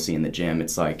dudes that we'll see in the gym,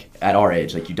 it's like at our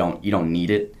age, like you don't need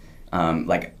it.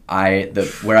 Where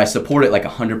I support it like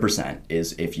 100%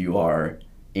 is if you are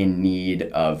in need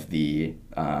of the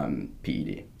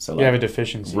PED. So like, you have a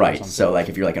deficiency, right? Or something. So like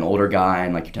if you're like an older guy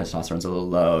and like your testosterone's a little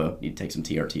low, you need to take some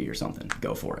TRT or something.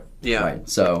 Go for it. Yeah. Right.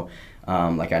 So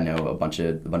like I know a bunch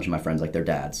of my friends, like their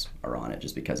dads are on it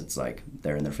just because it's like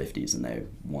they're in their 50s and they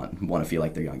want to feel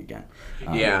like they're young again.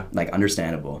 Like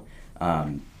understandable.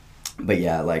 But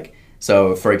yeah, like,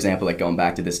 so for example, like going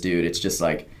back to this dude, it's just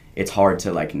like, it's hard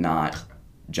to like not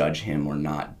judge him or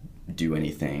not do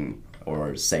anything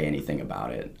or say anything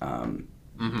about it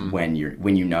when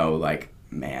you know, like,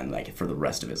 man, like for the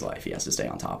rest of his life, he has to stay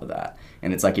on top of that.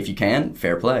 And it's like, if you can,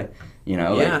 fair play,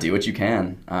 like do what you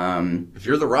can. If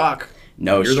you're The Rock.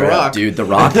 No, You're straight The Rock. up, dude.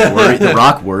 The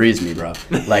Rock worries me, bro.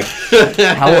 Like,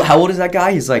 how old is that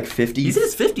guy? He's like 50. He's in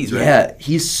his 50s, right? Yeah,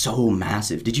 he's so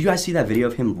massive. Did you guys see that video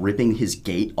of him ripping his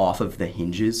gate off of the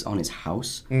hinges on his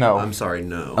house? No. I'm sorry,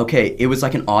 no. Okay, it was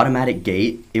like an automatic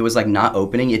gate. It was like not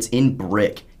opening. It's in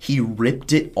brick. He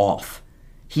ripped it off.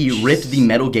 He ripped the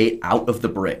metal gate out of the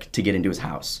brick to get into his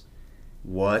house.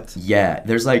 What? Yeah,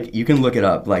 there's like, you can look it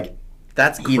up. Like,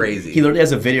 that's crazy. He literally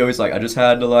has a video. He's like, I just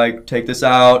had to like take this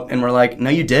out, and we're like, no,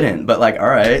 you didn't. But like, all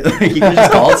right, you could have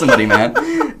just called somebody, man.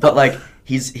 But like,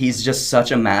 he's just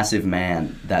such a massive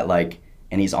man that like,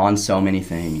 and he's on so many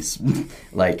things.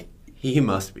 Like, he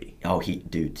must be. Oh,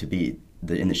 to be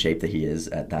in the shape that he is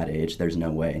at that age, there's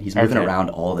no way. And he's moving around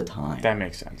all the time. That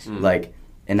makes sense. Like,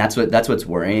 And that's what's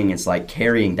worrying. It's like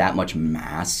carrying that much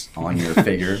mass on your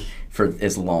figure for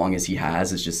as long as he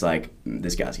has. It's just like,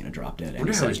 this guy's gonna drop dead. I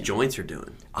wonder how his joints are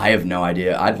doing. I have no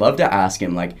idea. I'd love to ask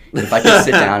him, like, if I could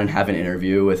sit down and have an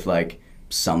interview with like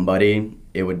somebody,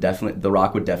 it would definitely, The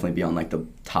Rock would definitely be on like the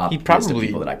top list of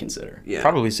people that I consider. Yeah.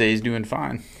 Probably say he's doing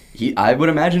fine. I would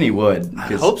imagine he would. I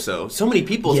hope so. So many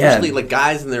people, especially like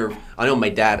guys in their, I know my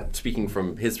dad, speaking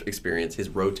from his experience, his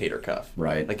rotator cuff.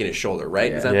 Right. Like in his shoulder,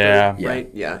 right? Yeah. Is that right?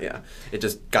 Yeah. Yeah. It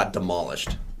just got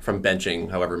demolished from benching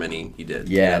however many he did.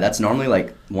 Yeah, that's normally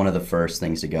like one of the first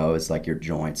things to go is like your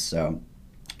joints. So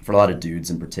for a lot of dudes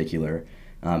in particular,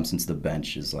 since the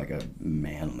bench is like a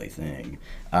manly thing,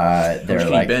 they're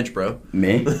like bench, bro.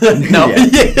 Me? No.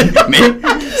 Me?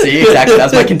 See, exactly.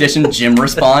 That's my conditioned gym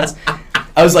response.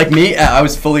 I was like, I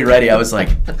was fully ready. I was like,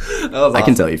 I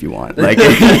can tell you if you want. Like,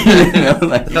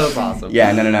 that was awesome.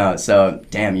 Yeah, no. So,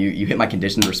 damn, you hit my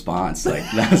conditioned response. Like,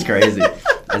 that was crazy.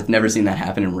 I've never seen that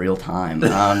happen in real time.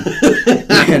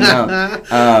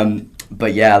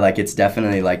 But yeah, like, it's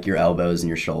definitely like your elbows and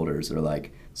your shoulders are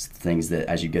like things that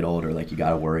as you get older, like you got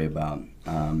to worry about,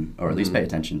 or at least pay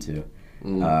attention to.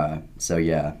 So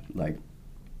yeah, like.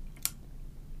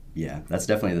 Yeah, that's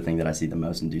definitely the thing that I see the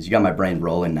most in dudes. You got my brain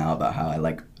rolling now about how I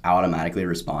like automatically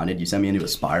responded. You sent me into a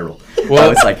spiral. Well, I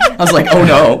was like, oh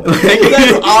no.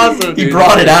 That's awesome. He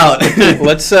brought it out.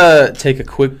 Let's take a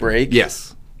quick break.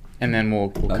 Yes. And then we'll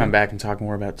come back and talk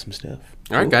more about some stuff.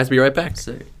 All right, guys, be right back.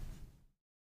 Sick.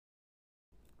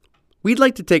 We'd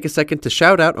like to take a second to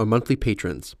shout out our monthly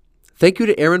patrons. Thank you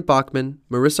to Aaron Bachman,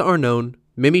 Marissa Arnone,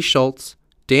 Mimi Schultz,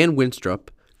 Dan Winstrup,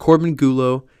 Corbin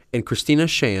Gulo, and Christina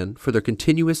Shan for their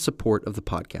continuous support of the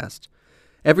podcast.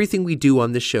 Everything we do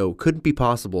on this show couldn't be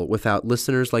possible without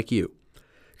listeners like you.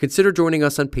 Consider joining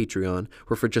us on Patreon,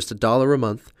 where for just $1 a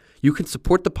month, you can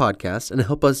support the podcast and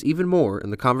help us even more in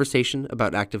the conversation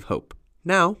about active hope.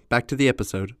 Now, back to the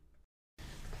episode.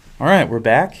 All right, we're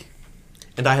back.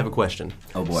 And I have a question.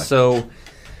 Oh, boy. So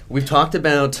we've talked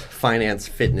about finance,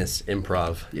 fitness,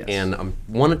 improv, and I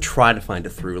want to try to find a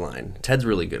through line. Ted's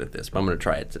really good at this, but I'm going to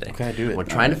try it today. Okay, do it. I'm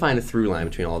trying to find a through line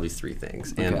between all these three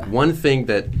things. And one thing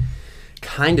that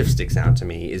kind of sticks out to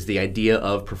me is the idea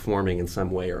of performing in some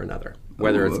way or another,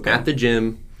 whether it's at the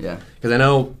gym. Yeah. Because I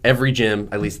know every gym,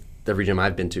 at least every gym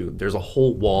I've been to, there's a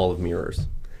whole wall of mirrors.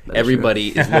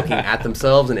 Everybody is looking at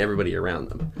themselves and everybody around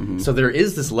them. Mm-hmm. So there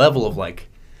is this level of like,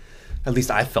 at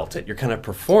least I felt it, you're kind of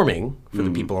performing for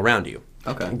the people around you.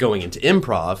 Okay. Going into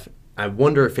improv, I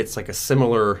wonder if it's like a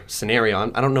similar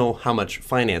scenario. I don't know how much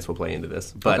finance will play into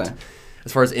this, but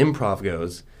as far as improv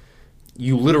goes,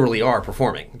 you literally are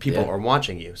performing. People are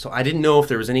watching you. So I didn't know if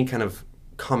there was any kind of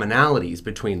commonalities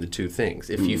between the two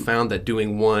things, if you found that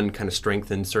doing one kind of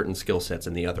strengthened certain skill sets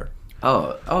in the other.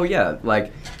 Oh yeah.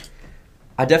 Like,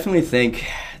 I definitely think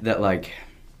that like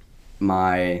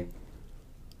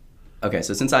Okay,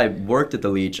 so since I worked at the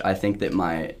Leech, I think that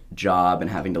my job and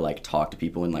having to like talk to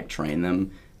people and like train them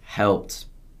helped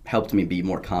me be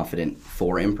more confident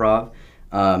for improv.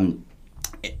 I'm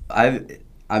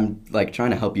like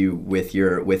trying to help you with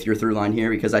your through line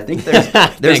here, because I think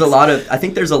there's a lot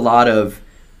of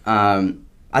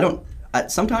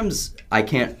sometimes I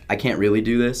can't really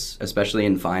do this, especially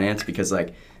in finance, because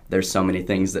like there's so many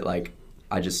things that like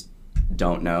I just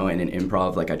don't know, and in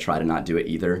improv like I try to not do it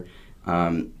either.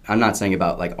 I'm not saying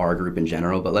about like our group in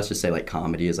general, but let's just say like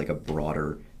comedy is like a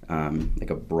broader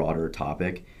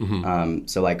topic. Mm-hmm.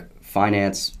 So like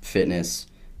finance, fitness,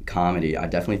 comedy, I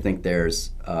definitely think there's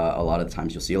a lot of the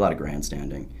times you'll see a lot of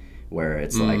grandstanding, where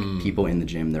it's like people in the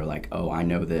gym, they're like, oh, I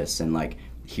know this, and like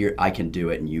here I can do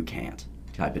it and you can't,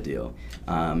 type of deal.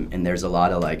 And there's a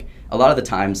lot of the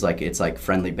times like it's like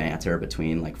friendly banter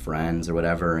between like friends or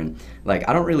whatever, and like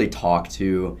I don't really talk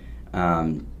to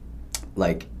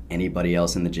like anybody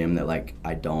else in the gym that like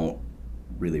I don't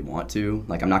really want to.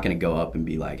 Like I'm not gonna go up and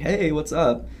be like, hey, what's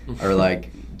up? Or like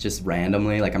just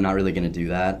randomly, like I'm not really gonna do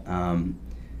that.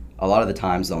 A lot of the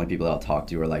times the only people that I'll talk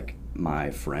to are like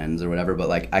my friends or whatever, but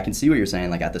like I can see what you're saying.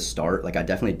 Like at the start, like I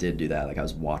definitely did do that. Like I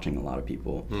was watching a lot of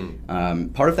people.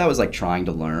 Part of that was like trying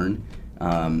to learn,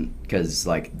 because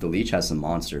like the Leech has some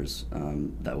monsters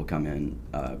that will come in,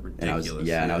 and I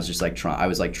was just like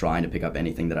trying to pick up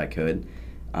anything that I could.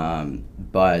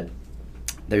 But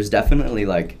there's definitely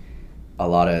like a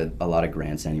lot of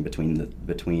grandstanding between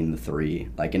the three.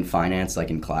 Like in finance, like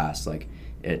in class, like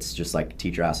it's just like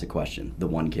teacher asks a question, the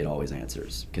one kid always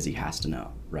answers because he has to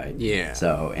know, right? Yeah.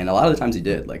 So, and a lot of the times he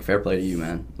did. Like fair play to you,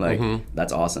 man. Like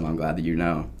that's awesome. I'm glad that you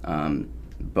know.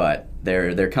 But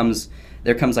there comes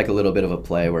like a little bit of a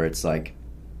play where it's like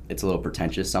it's a little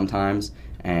pretentious sometimes,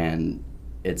 and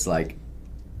it's like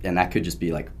and that could just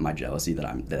be like my jealousy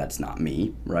that's not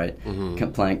me, right?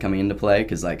 Coming into play,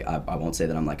 because like I won't say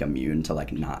that I'm like immune to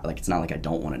like not like, it's not like I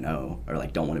don't want to know or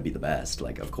like don't want to be the best.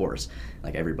 Like of course,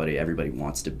 like everybody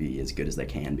wants to be as good as they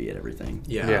can be at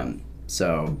everything.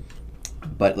 So,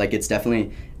 but like it's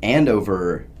definitely, and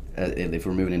over if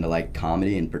we're moving into like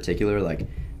comedy in particular, like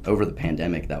over the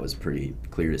pandemic, that was pretty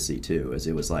clear to see too, as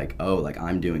it was like, oh, like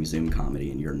I'm doing Zoom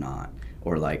comedy and you're not,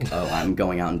 or like, oh, I'm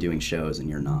going out and doing shows and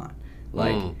you're not.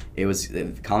 Like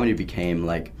comedy became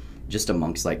like just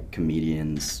amongst like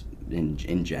comedians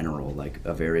in general, like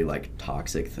a very like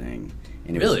toxic thing.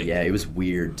 And it really? It was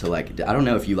weird to like, I don't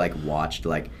know if you like watched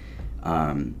like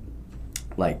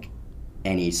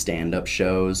any stand-up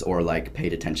shows or like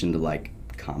paid attention to like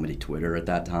comedy Twitter at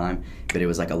that time, but it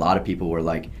was like a lot of people were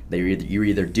like, you were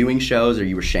either doing shows or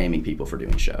you were shaming people for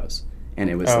doing shows. And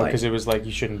it was because it was like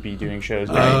you shouldn't be doing shows.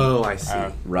 Oh, I see.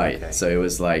 Right. Okay. So it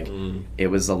was like it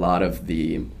was a lot of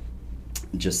the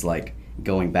just like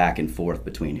going back and forth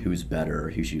between who's better or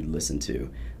who should listen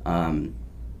to, and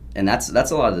that's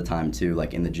a lot of the time too.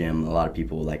 Like in the gym, a lot of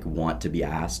people like want to be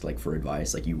asked like for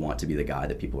advice. Like you want to be the guy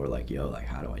that people are like, yo, like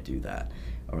how do I do that?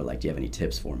 Or like, do you have any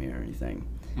tips for me or anything?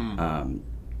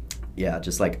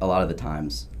 Just like a lot of the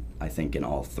times. I think in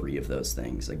all three of those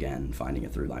things, again, finding a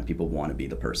through line, people want to be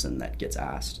the person that gets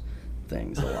asked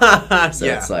things a lot.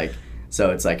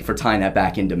 So it's like, for tying that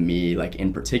back into me, like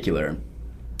in particular,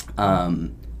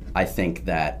 I think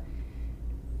that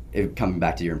coming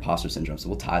back to your imposter syndrome, so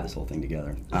we'll tie this whole thing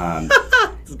together.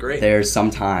 That's great. There's some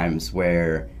times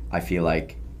where I feel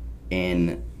like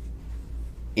in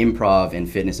improv and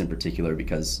fitness in particular,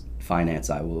 because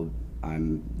finance,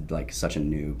 I'm like such a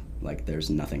noob. Like there's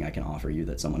nothing I can offer you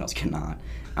that someone else cannot.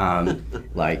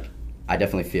 Like I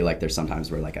definitely feel like there's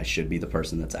sometimes where like I should be the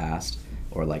person that's asked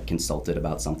or like consulted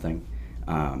about something.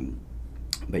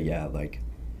 But yeah, like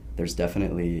there's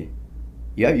definitely,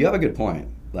 you have a good point.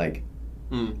 Like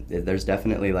there's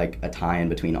definitely like a tie-in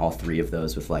between all three of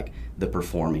those with like the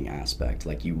performing aspect.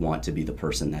 Like you want to be the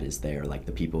person that is there, like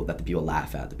the people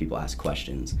laugh at, the people ask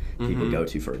questions, people go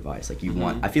to for advice. Like you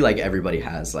want, I feel like everybody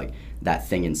has like that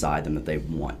thing inside them that they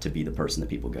want to be the person that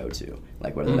people go to.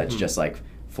 Like whether that's just like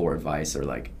for advice or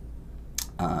like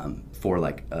for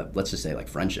like let's just say like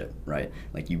friendship, right?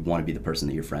 Like you want to be the person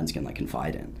that your friends can like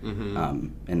confide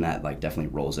in, and that like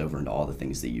definitely rolls over into all the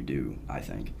things that you do, I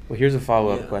think. Well, here's a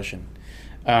follow-up question.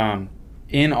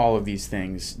 In all of these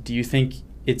things, do you think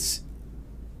it's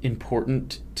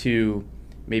important to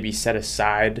maybe set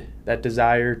aside that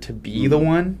desire to be the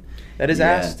one that is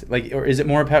asked? Like, or is it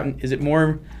more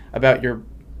about your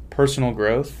personal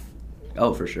growth?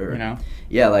 Oh, for sure. You know?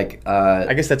 Yeah, like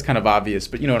I guess that's kind of obvious,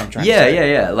 but you know what I'm trying to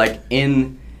say. Yeah. Like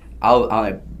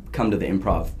I'll come to the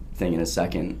improv thing in a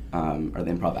second, or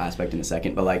the improv aspect in a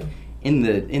second, but like in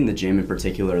the gym in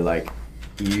particular, like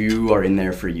you are in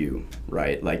there for you,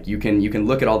 right? Like you can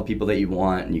look at all the people that you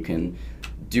want and you can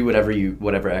do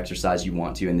whatever exercise you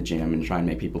want to in the gym and try and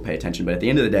make people pay attention, but at the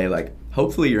end of the day, like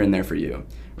hopefully you're in there for you,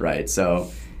 right?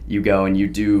 So you go and you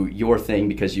do your thing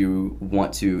because you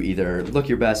want to either look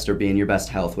your best or be in your best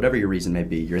health, whatever your reason may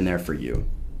be, you're in there for you,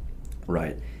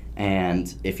 right?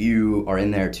 And if you are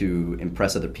in there to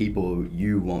impress other people,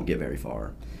 you won't get very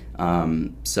far.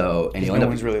 And you'll end up,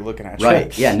 one's really looking at you.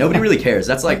 Right. Yeah. Nobody really cares.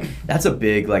 That's a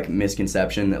big like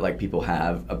misconception that like people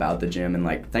have about the gym, and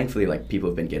like thankfully like people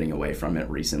have been getting away from it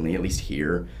recently, at least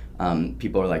here.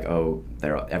 People are like, oh,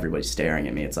 everybody's staring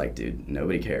at me. It's like, dude,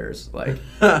 nobody cares. Like,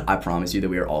 I promise you that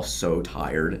we are all so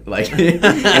tired. Like,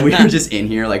 and we were just in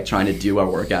here like trying to do our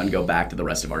workout and go back to the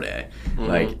rest of our day.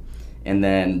 Like, and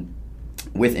then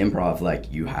with improv,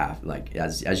 like you have, like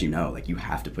as you know, like you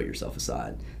have to put yourself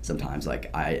aside sometimes. Like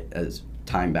as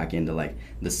tying back into like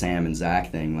the Sam and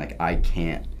Zach thing, like I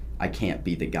can't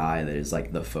be the guy that is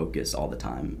like the focus all the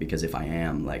time, because if I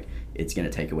am, like it's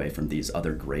gonna take away from these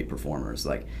other great performers.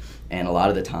 Like, and a lot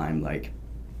of the time, like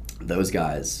those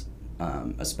guys,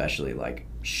 especially like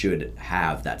should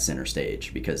have that center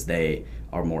stage because they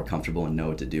are more comfortable and know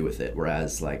what to do with it.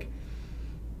 Whereas like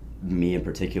me in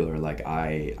particular, like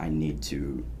I need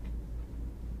to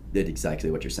did exactly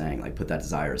what you're saying, like put that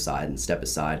desire aside and step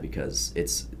aside, because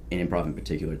it's in improv in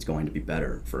particular, it's going to be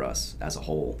better for us as a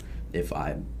whole if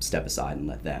I step aside and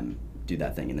let them do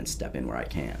that thing and then step in where I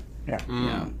can. Yeah. You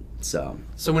know? So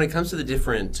when it comes to the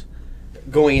different,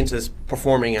 going into this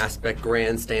performing aspect,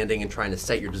 grandstanding and trying to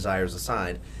set your desires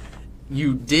aside,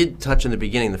 you did touch in the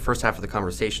beginning, the first half of the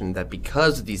conversation, that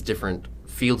because of these different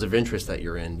fields of interest that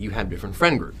you're in, you have different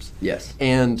friend groups. Yes.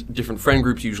 And different friend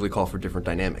groups usually call for different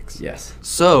dynamics. Yes.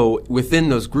 So within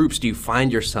those groups, do you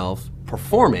find yourself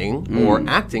performing or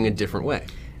acting a different way?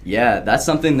 Yeah, that's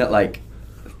something that like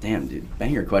Damn, dude,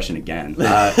 banger question again.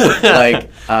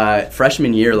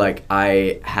 Freshman year, like,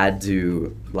 I had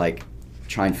to, like,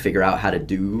 try and figure out how to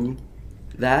do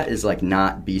that, is, like,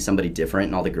 not be somebody different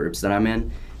in all the groups that I'm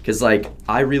in. Because, like,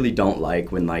 I really don't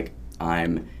like when, like,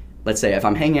 let's say if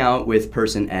I'm hanging out with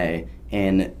person A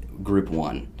in group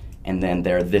 1, and then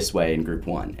they're this way in group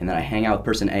 1, and then I hang out with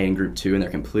person A in group 2, and they're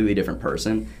a completely different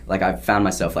person, like, I've found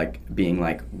myself, like, being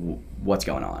like, what's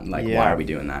going on? Like, why are we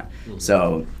doing that? Mm-hmm.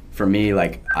 So, for me,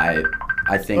 like, I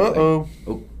think...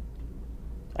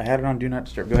 I had it on Do Not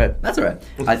Disturb. Go ahead. That's all right.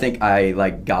 I think I,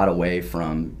 like, got away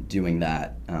from doing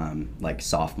that, like,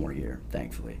 sophomore year,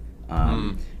 thankfully,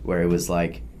 where it was,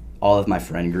 like, all of my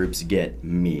friend groups get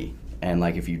me. And,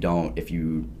 like, if you don't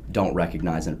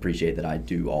recognize and appreciate that I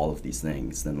do all of these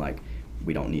things, then, like,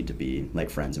 we don't need to be, like,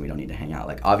 friends and we don't need to hang out.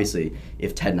 Like, obviously,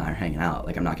 if Ted and I are hanging out,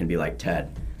 like, I'm not going to be like,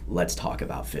 Ted, let's talk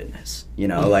about fitness. You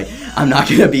know, like, I'm not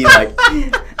going to be like, But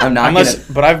we've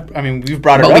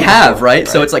brought it up. But we have, right?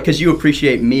 So it's like, because you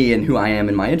appreciate me and who I am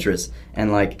and my interests.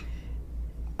 And, like,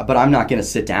 but I'm not going to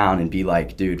sit down and be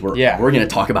like, dude, we're going to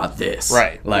talk about this.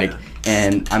 Right. Like,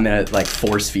 and I'm going to, like,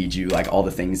 force feed you, like, all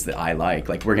the things that I like.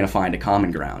 Like, we're going to find a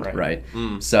common ground, right?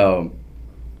 So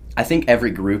I think every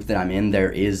group that I'm in,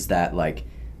 there is that,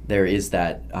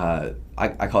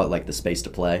 I call it, like, the space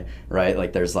to play, right?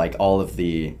 Like, there's, like, all of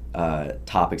the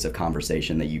topics of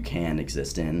conversation that you can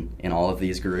exist in all of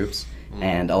these groups.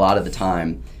 And a lot of the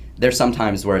time, there's some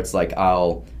times where it's like,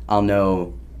 I'll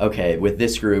know, okay, with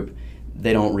this group,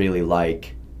 they don't really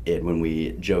like it when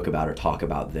we joke about or talk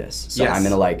about this. So I'm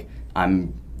gonna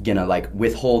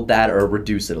withhold that or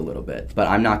reduce it a little bit. But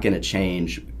I'm not gonna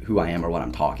change who I am or what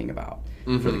I'm talking about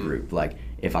for the group. Like,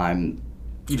 if I'm...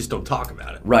 You just don't talk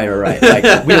about it. Right.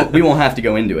 Like, we won't have to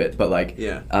go into it, but, like,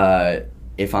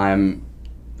 if I'm...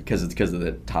 Because of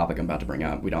the topic I'm about to bring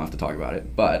up, we don't have to talk about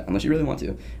it, but unless you really want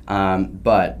to.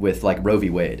 But with, like, Roe v.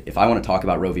 Wade, if I want to talk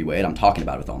about Roe v. Wade, I'm talking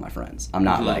about it with all my friends. I'm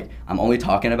not I'm only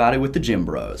talking about it with the gym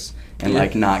bros and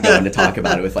like not going to talk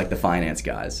about it with, like, the finance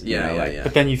guys.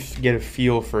 But then you get a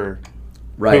feel for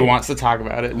who wants to talk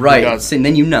about it. Right. And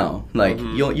then you know, like,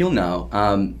 you'll know.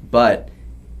 But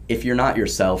if you're not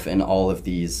yourself in all of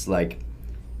these, like,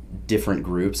 different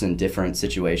groups and different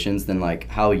situations, then, like,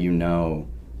 how you know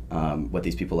what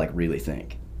these people, like, really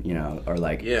think, you know, or,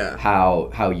 like,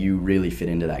 how you really fit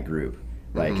into that group,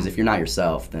 right? Because if you're not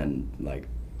yourself, then, like,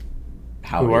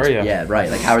 who are you? Yeah, right.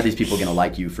 Like, how are these people gonna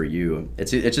like you for you?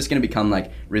 It's just gonna become,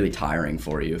 like, really tiring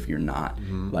for you if you're not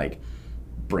like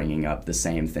bringing up the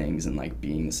same things and, like,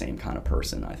 being the same kind of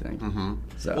person, I think.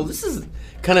 So. Well, this is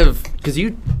kind of because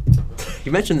you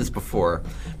mentioned this before,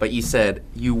 but you said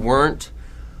you weren't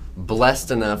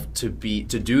blessed enough to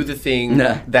do the thing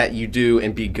that you do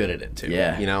and be good at it too.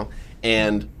 Yeah. You know?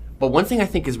 But one thing I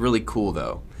think is really cool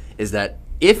though is that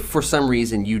if for some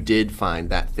reason you did find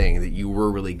that thing that you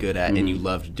were really good at and you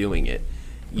loved doing it,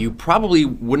 you probably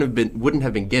wouldn't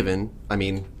have been given, I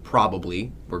mean,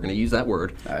 probably, we're going to use that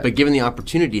word, but given the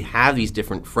opportunity to have these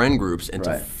different friend groups and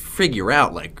to figure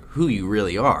out, like, who you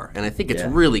really are. And I think it's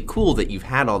really cool that you've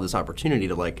had all this opportunity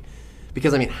to, like,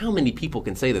 because, I mean, how many people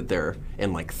can say that they're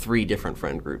in, like, 3 different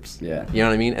friend groups? Yeah. You know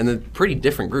what I mean? And they're pretty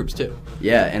different groups, too.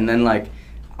 Yeah, and then, like,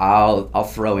 I'll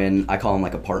throw in, I call them,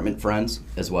 like, apartment friends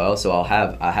as well. So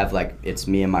I have like, it's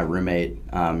me and my roommate,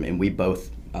 and we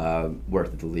both work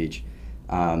at the Leech.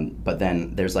 But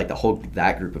then there's, like,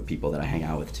 that group of people that I hang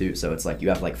out with, too. So it's, like, you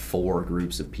have, like, 4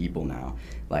 groups of people now,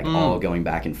 like, all going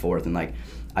back and forth. And, like,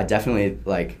 I definitely,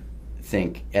 like,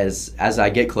 think as I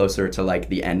get closer to, like,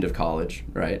 the end of college,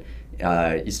 right,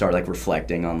 you start, like,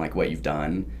 reflecting on, like, what you've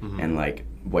done and, like,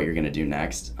 what you're going to do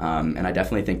next. And I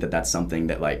definitely think that that's something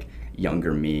that, like,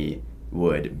 younger me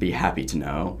would be happy to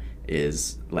know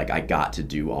is, like, I got to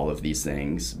do all of these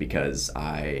things because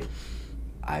I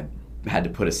had to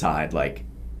put aside, like,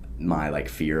 my, like,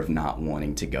 fear of not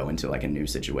wanting to go into, like, a new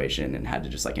situation and had to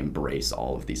just, like, embrace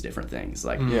all of these different things.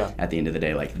 Like, at the end of the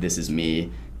day, like, this is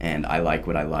me and I like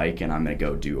what I like and I'm going to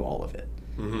go do all of it.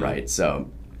 Right? So,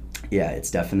 yeah,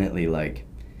 it's definitely, like,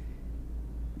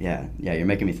 yeah, you're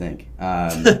making me think.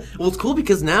 Well, it's cool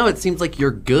because now it seems like you're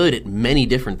good at many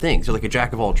different things. You're like a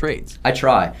jack of all trades. I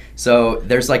try. So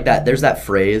there's, like, there's that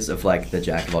phrase of, like, the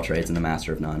jack of all trades and the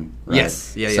master of none. Right?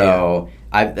 Yes. Yeah. So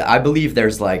I believe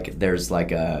there's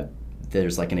an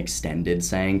extended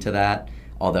saying to that,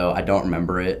 although I don't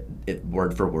remember it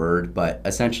word for word. But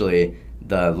essentially,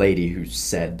 the lady who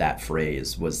said that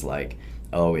phrase was like,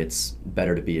 "Oh, it's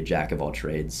better to be a jack of all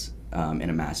trades in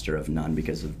a master of none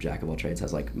because of jack of all trades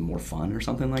has like more fun or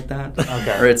something like that.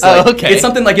 Okay. Or it's like it's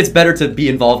something like it's better to be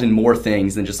involved in more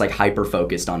things than just like hyper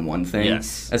focused on one thing.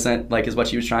 Yes. Like is what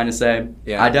she was trying to say.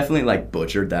 Yeah. I definitely like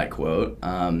butchered that quote.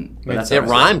 But that's It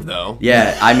rhymed though.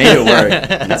 Yeah, I made it work.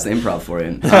 That's the improv for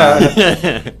you.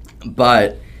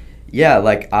 But yeah,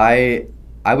 like I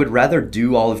would rather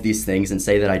do all of these things and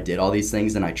say that I did all these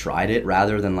things than I tried it,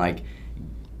 rather than like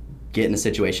get in a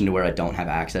situation to where I don't have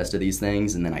access to these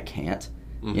things and then I can't,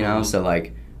 you know? So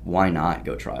like, why not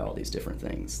go try all these different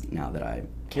things now that I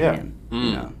can,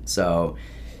 you know? So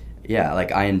yeah,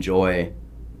 like I enjoy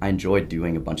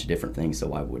doing a bunch of different things, so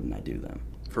why wouldn't I do them?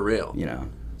 For real. You know?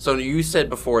 So you said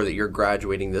before that you're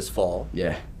graduating this fall.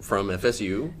 Yeah. From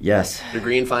FSU. Yes.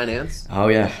 Degree in finance. Oh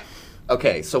yeah.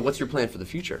 Okay, so what's your plan for the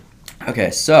future?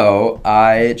 Okay, so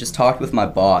I just talked with my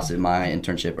boss in my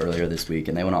internship earlier this week,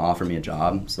 and they want to offer me a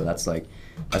job. So that's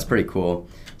pretty cool.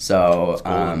 So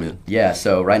yeah,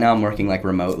 so right now I'm working like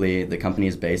remotely. The company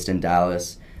is based in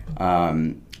Dallas.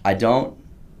 I don't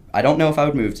know if I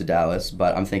would move to Dallas,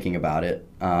 but I'm thinking about it.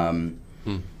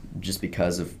 Just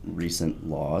because of recent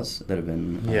laws that have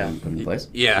been put in place.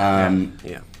 Yeah.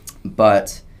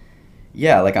 But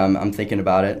yeah, like I'm thinking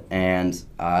about it, and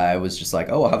I was just like,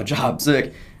 oh, I'll have a job,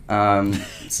 sick.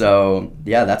 So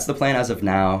yeah, that's the plan as of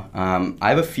now. I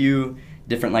have a few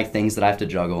different like things that I have to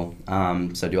juggle.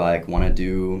 So do I like want to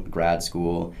do grad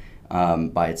school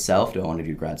by itself? Do I want to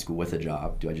do grad school with a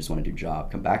job? Do I just want to do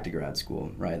job, come back to grad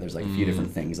school? Right? There's like a few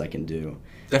different things I can do.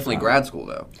 Definitely grad school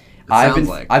though.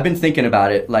 I've been thinking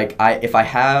about it. Like if I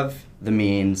have the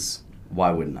means,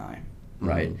 why wouldn't I?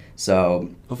 Right.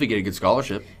 So hopefully get a good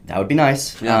scholarship. That would be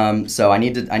nice. Yeah. So I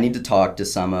need to talk to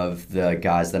some of the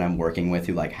guys that I'm working with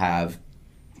who like have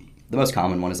the most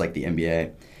common one is like the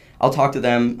MBA. I'll talk to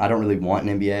them. I don't really want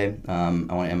an MBA.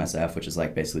 I want an MSF, which is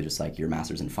like basically just like your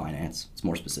master's in finance. It's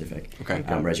more specific. Okay.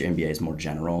 Whereas your MBA is more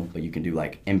general, but you can do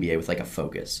like MBA with like a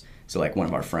focus. So like one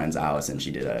of our friends, Allison, she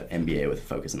did an MBA with a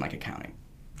focus in like accounting.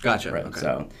 Gotcha. Right. Okay.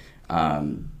 So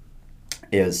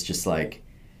it was just like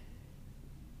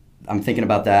I'm thinking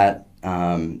about that.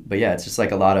 But yeah, it's just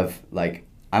like a lot of like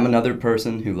I'm another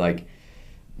person who like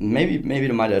maybe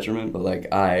to my detriment, but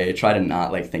like I try to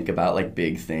not like think about like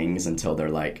big things until they're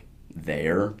like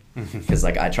there, because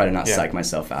like I try to not psych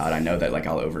myself out. I know that like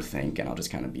I'll overthink and I'll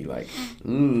just kind of be like,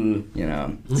 ooh, you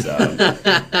know. So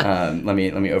let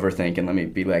me overthink and let me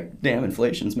be like, damn,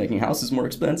 inflation's making houses more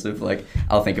expensive. Like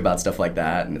I'll think about stuff like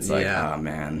that, and it's like, oh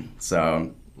man.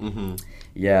 So.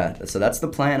 Yeah, so that's the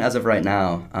plan as of right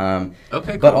now.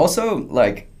 Okay, cool. But also,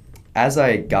 like, as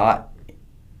I got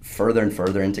further and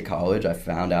further into college, I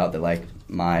found out that, like,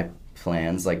 my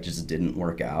plans, like, just didn't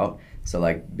work out. So,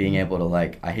 like, being able to,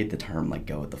 like, I hate the term, like,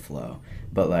 go with the flow.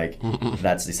 But, like,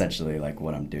 that's essentially, like,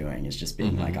 what I'm doing is just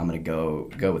being, like, I'm going to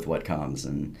go with what comes.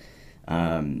 And,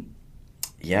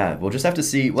 yeah, we'll just have to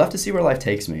see. We'll have to see where life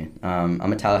takes me.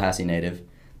 I'm a Tallahassee native,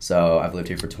 so I've lived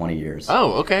here for 20 years.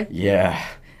 Oh, okay. Yeah.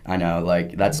 I know,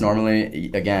 like, that's normally,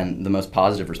 again, the most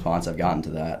positive response I've gotten to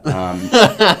that.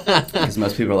 Because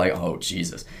most people are like, oh,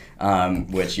 Jesus.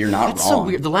 Which you're not That's wrong. so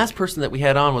weird. The last person that we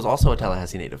had on was also a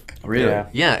Tallahassee native. Really?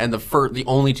 Yeah, and the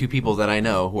only two people that I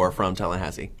know who are from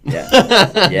Tallahassee.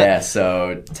 Yeah. Yeah,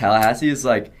 so Tallahassee is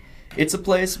like, it's a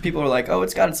place, people are like, oh,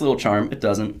 it's got its little charm. It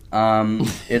doesn't.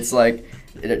 It's like,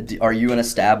 are you an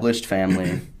established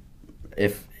family?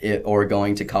 Or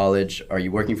going to college? Are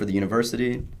you working for the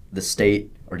university, the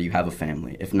state, or do you have a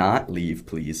family? If not, leave,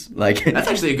 please. Like that's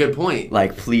actually a good point.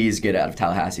 Like, please get out of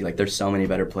Tallahassee. Like, there's so many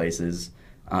better places.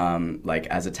 Like,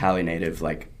 as a Tally native,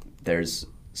 like, there's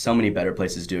so many better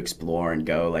places to explore and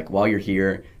go. Like, while you're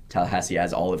here, Tallahassee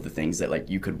has all of the things that, like,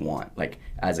 you could want. Like,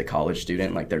 as a college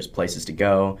student, like, there's places to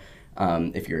go.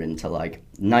 If you're into, like,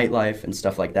 nightlife and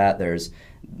stuff like that,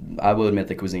 I will admit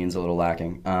the cuisine's a little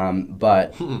lacking.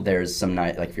 But there's some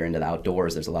like, if you're into the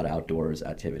outdoors, there's a lot of outdoors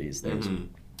activities. There's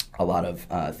a lot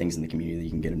of things in the community that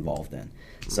you can get involved in.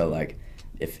 So, like,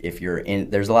 if you're in,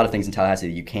 there's a lot of things in Tallahassee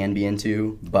that you can be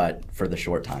into, but for the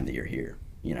short time that you're here,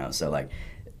 you know. So, like,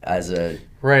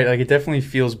 right, like, it definitely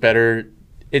feels better.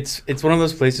 It's one of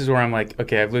those places where I'm like,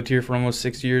 okay, I've lived here for almost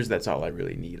 6 years. That's all I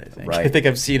really need, I think. Right. I think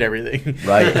I've seen everything.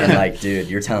 Right, and like, dude,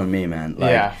 you're telling me, man.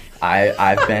 Like, yeah.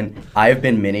 I've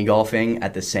been mini golfing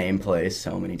at the same place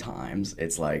so many times.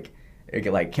 It's like,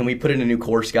 can we put in a new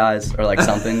course, guys, or like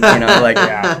something? You know,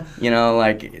 like, you know,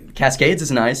 like Cascades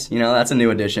is nice. You know, that's a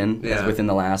new addition. Yeah. Within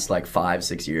the last like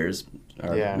 5-6 years,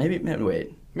 or maybe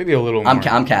maybe a little more.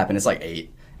 I'm capping. It's like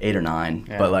 8 or 9.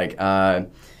 Yeah. But like,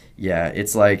 yeah,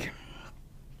 it's like.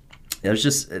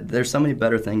 There's so many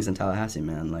better things in Tallahassee,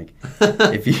 man. Like,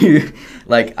 if you,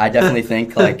 like, I definitely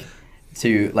think, like,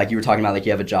 to, like you were talking about, like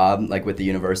you have a job like with the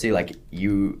university, like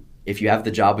if you have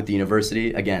the job with the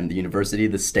university, again, the university,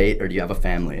 the state, or do you have a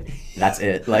family? That's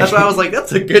it. Like, that's why I was like,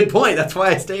 that's a good point. That's why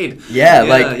I stayed. Yeah,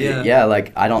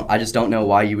 like I just don't know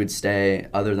why you would stay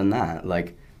other than that.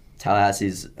 Like,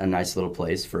 Tallahassee's a nice little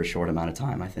place for a short amount of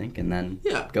time, I think, and then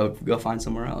go find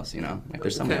somewhere else, you know? Like,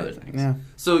 there's so many other things. Yeah.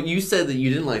 So you said that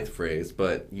you didn't like the phrase,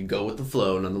 but you go with the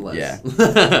flow nonetheless.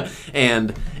 Yeah.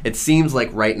 And it seems like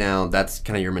right now that's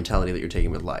kind of your mentality that you're taking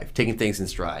with life, taking things in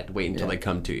stride, waiting until they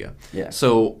come to you. Yeah.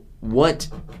 So what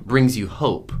brings you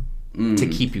hope to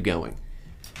keep you going?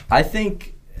 I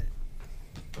think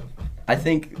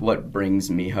what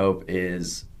brings me hope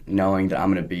is knowing that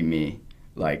I'm going to be me,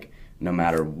 like, no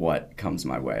matter what comes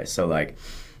my way. So, like,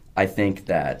 I think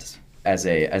that as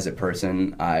a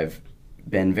person, I've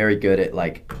been very good at,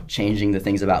 like, changing the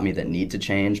things about me that need to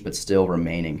change, but still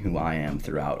remaining who I am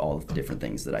throughout all of the different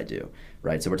things that I do,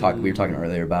 right? So we were talking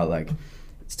earlier about, like,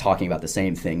 talking about the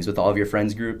same things with all of your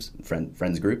friends groups,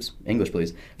 English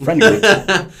please, friend groups.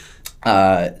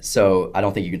 So I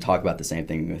don't think you can talk about the same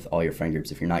thing with all your friend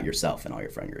groups if you're not yourself in all your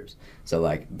friend groups. So,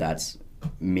 like, that's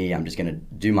me. I'm just gonna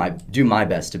do my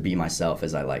best to be myself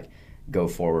as I, like, go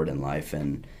forward in life.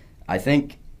 And I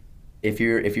think if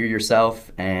you're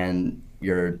yourself and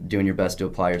you're doing your best to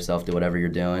apply yourself to whatever you're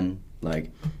doing,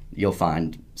 like, you'll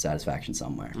find satisfaction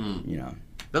somewhere, you know.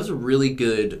 That was a really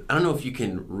good, I don't know if you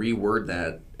can reword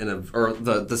that or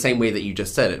the same way that you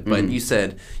just said it, but you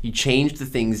said you changed the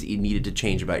things that you needed to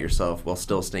change about yourself while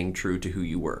still staying true to who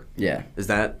you were. Yeah. Is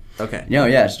that, okay. No,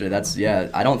 yeah, that's,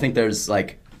 I don't think there's,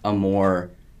 like, a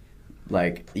more,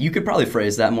 like, you could probably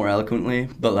phrase that more eloquently,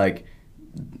 but, like,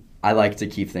 I like to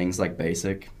keep things, like,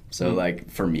 basic. So, like,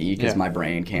 for me, because my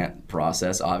brain can't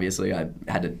process, obviously, I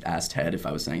had to ask Ted if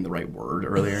I was saying the right word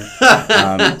earlier.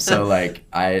 So, like,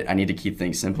 I need to keep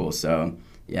things simple. So,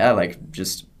 yeah, like,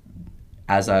 just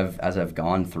as I've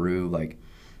gone through, like,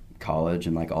 college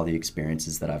and, like, all the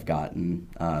experiences that I've gotten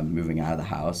moving out of the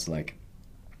house, like,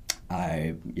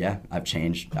 I've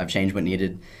changed what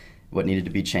needed to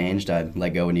be changed. I let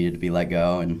go what needed to be let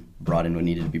go and brought in what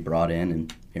needed to be brought in,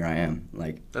 and here I am.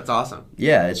 Like, that's awesome.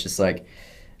 Yeah, it's just like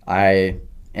and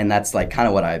that's, like, kind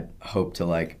of what I hope to,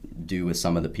 like, do with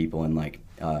some of the people in, like,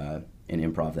 in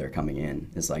improv that are coming in,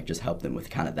 is, like, just help them with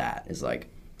kind of that, is, like,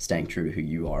 staying true to who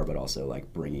you are, but also,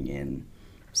 like, bringing in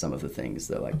some of the things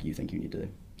that, like, you think you need to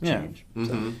change. Yeah.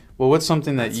 So. Well, what's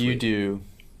something that you do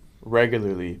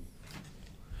regularly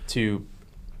to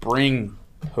bring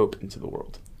hope into the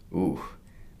world? Ooh.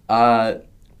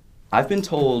 I've been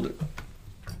told,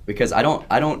 because I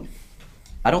don't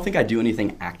think I do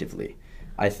anything actively.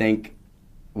 I think,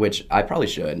 which I probably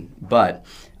should, but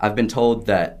I've been told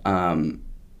that I'm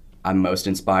most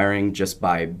inspiring just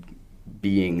by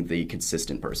being the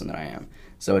consistent person that I am.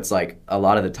 So it's like a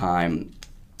lot of the time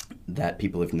that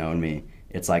people have known me,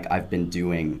 it's like I've been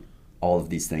doing all of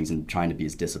these things and trying to be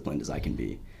as disciplined as I can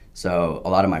be. So a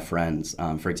lot of my friends,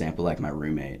 for example, like my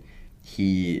roommate,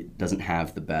 he doesn't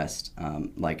have the best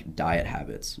like diet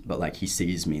habits, but, like, he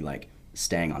sees me, like,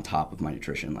 staying on top of my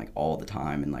nutrition, like, all the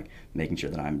time, and, like, making sure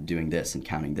that I'm doing this and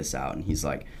counting this out. And he's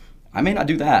like, I may not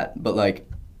do that, but, like,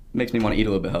 makes me want to eat a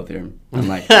little bit healthier. I'm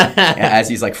like, as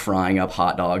he's, like, frying up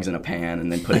hot dogs in a pan and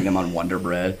then putting them on Wonder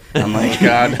Bread, I'm like,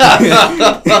 God,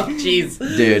 jeez,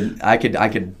 dude, I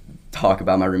could talk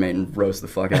about my roommate and roast the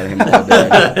fuck out of him all day.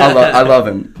 I love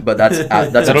him, but that's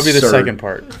that'll absurd. be the second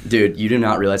part. Dude, you do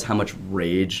not realize how much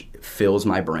rage fills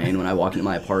my brain when I walk into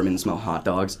my apartment and smell hot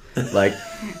dogs.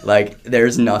 Like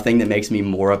there's nothing that makes me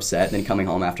more upset than coming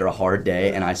home after a hard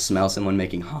day and I smell someone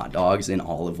making hot dogs in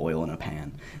olive oil in a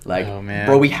pan. Like, oh, man.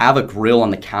 Bro, we have a grill on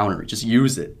the counter. Just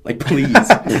use it. Like, please.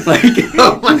 Like,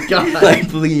 oh my God. Like,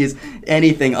 please.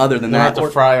 Anything other than Don't that. have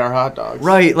to fry our hot dogs.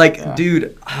 Right. Like,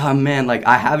 dude, man, like,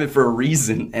 I have it for a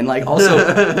reason. And, like,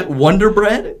 also, Wonder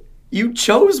Bread? You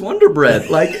chose Wonder Bread.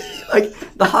 Like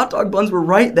the hot dog buns were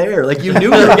right there. Like, you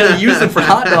knew you were going to use them for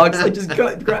hot dogs. Like, just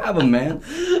go grab them, man.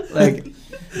 Like,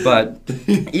 but,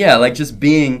 yeah, like, just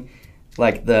being,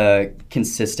 like, the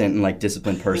consistent and, like,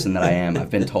 disciplined person that I am,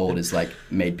 I've been told is, like,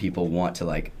 made people want to,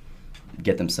 like,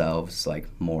 get themselves, like,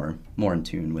 more in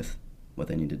tune with what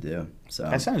they need to do. So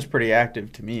that sounds pretty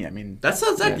active to me. I mean, that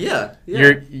sounds like yeah.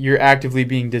 You're actively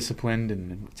being disciplined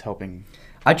and it's helping.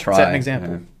 I try. Set an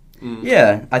example.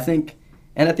 Yeah, I think,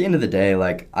 and at the end of the day,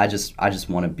 like, I just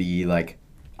want to be, like,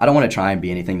 I don't want to try and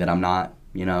be anything that I'm not,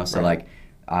 you know. So right. Like,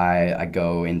 I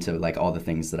go into, like, all the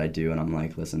things that I do, and I'm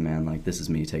like, listen, man, like, this is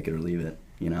me, take it or leave it,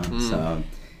 you know. So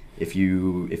if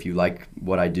you like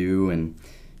what I do and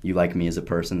you like me as a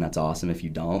person, that's awesome. If you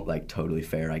don't, like, totally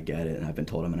fair, I get it. And I've been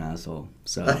told I'm an asshole.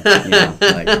 So,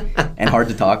 and hard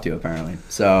to talk to, apparently.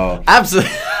 So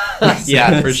Absolutely.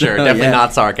 Yeah, for sure. Definitely yeah.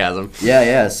 not sarcasm.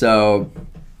 Yeah. So,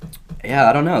 yeah,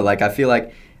 I don't know. Like, I feel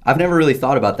like I've never really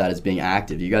thought about that as being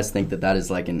active. Do you guys think that is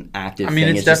like an active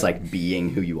thing? It's just like being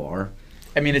who you are?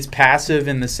 I mean, it's passive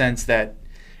in the sense that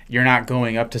you're not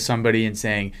going up to somebody and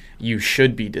saying you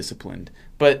should be disciplined.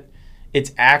 But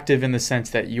it's active in the sense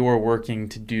that you're working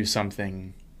to do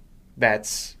something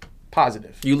that's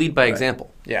positive. You lead by example.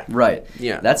 Yeah. Right.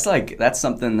 Yeah. That's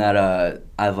something that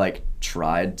I've like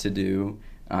tried to do,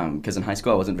 because in high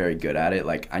school I wasn't very good at it.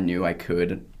 Like, I knew I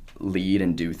could lead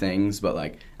and do things, but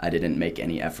like I didn't make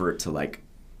any effort to like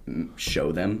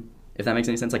show them, if that makes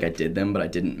any sense. Like, I did them, but I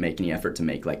didn't make any effort to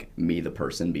make like me the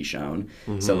person be shown.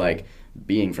 Mm-hmm. So like,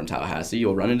 being from Tallahassee,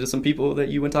 you'll run into some people that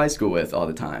you went to high school with all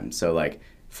the time. So like,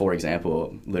 for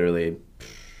example, literally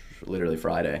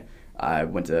Friday, I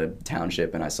went to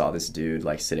Township and I saw this dude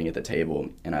like sitting at the table,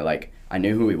 and I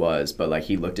knew who he was, but like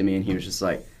he looked at me and he was just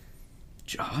like,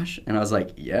 Josh? And I was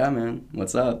like, yeah, man,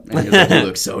 what's up? And he was like, you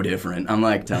look so different. I'm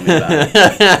like, tell me about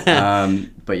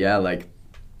it. But yeah, like,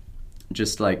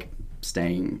 just like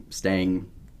staying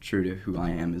true to who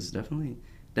I am is definitely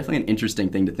an interesting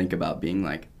thing to think about, being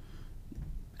like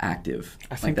active.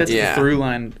 I think like, that's the through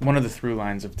line. One of the through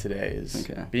lines of today is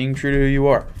being true to who you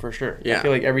are, for sure. Yeah. I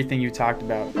feel like everything you talked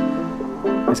about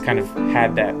has kind of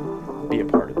had that be a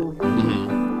part of it.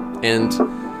 Mm-hmm. And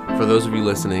for those of you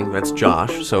listening, that's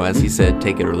Josh. So as he said,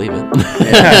 take it or leave it.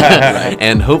 Right.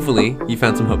 And hopefully you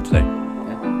found some hope today.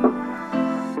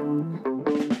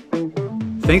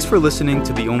 Thanks for listening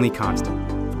to The Only Constant.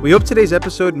 We hope today's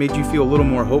episode made you feel a little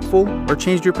more hopeful or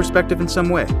changed your perspective in some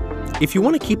way. If you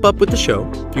want to keep up with the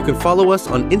show, you can follow us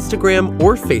on Instagram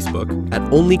or Facebook at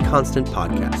Only Constant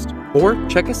Podcast, or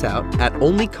check us out at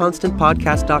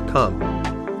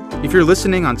onlyconstantpodcast.com. If you're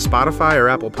listening on Spotify or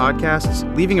Apple Podcasts,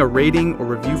 leaving a rating or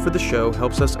review for the show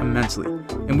helps us immensely,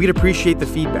 and we'd appreciate the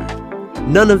feedback.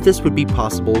 None of this would be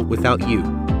possible without you,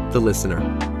 the listener.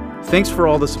 Thanks for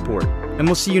all the support, and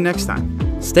we'll see you next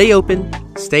time. Stay open,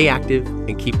 stay active,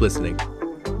 and keep listening.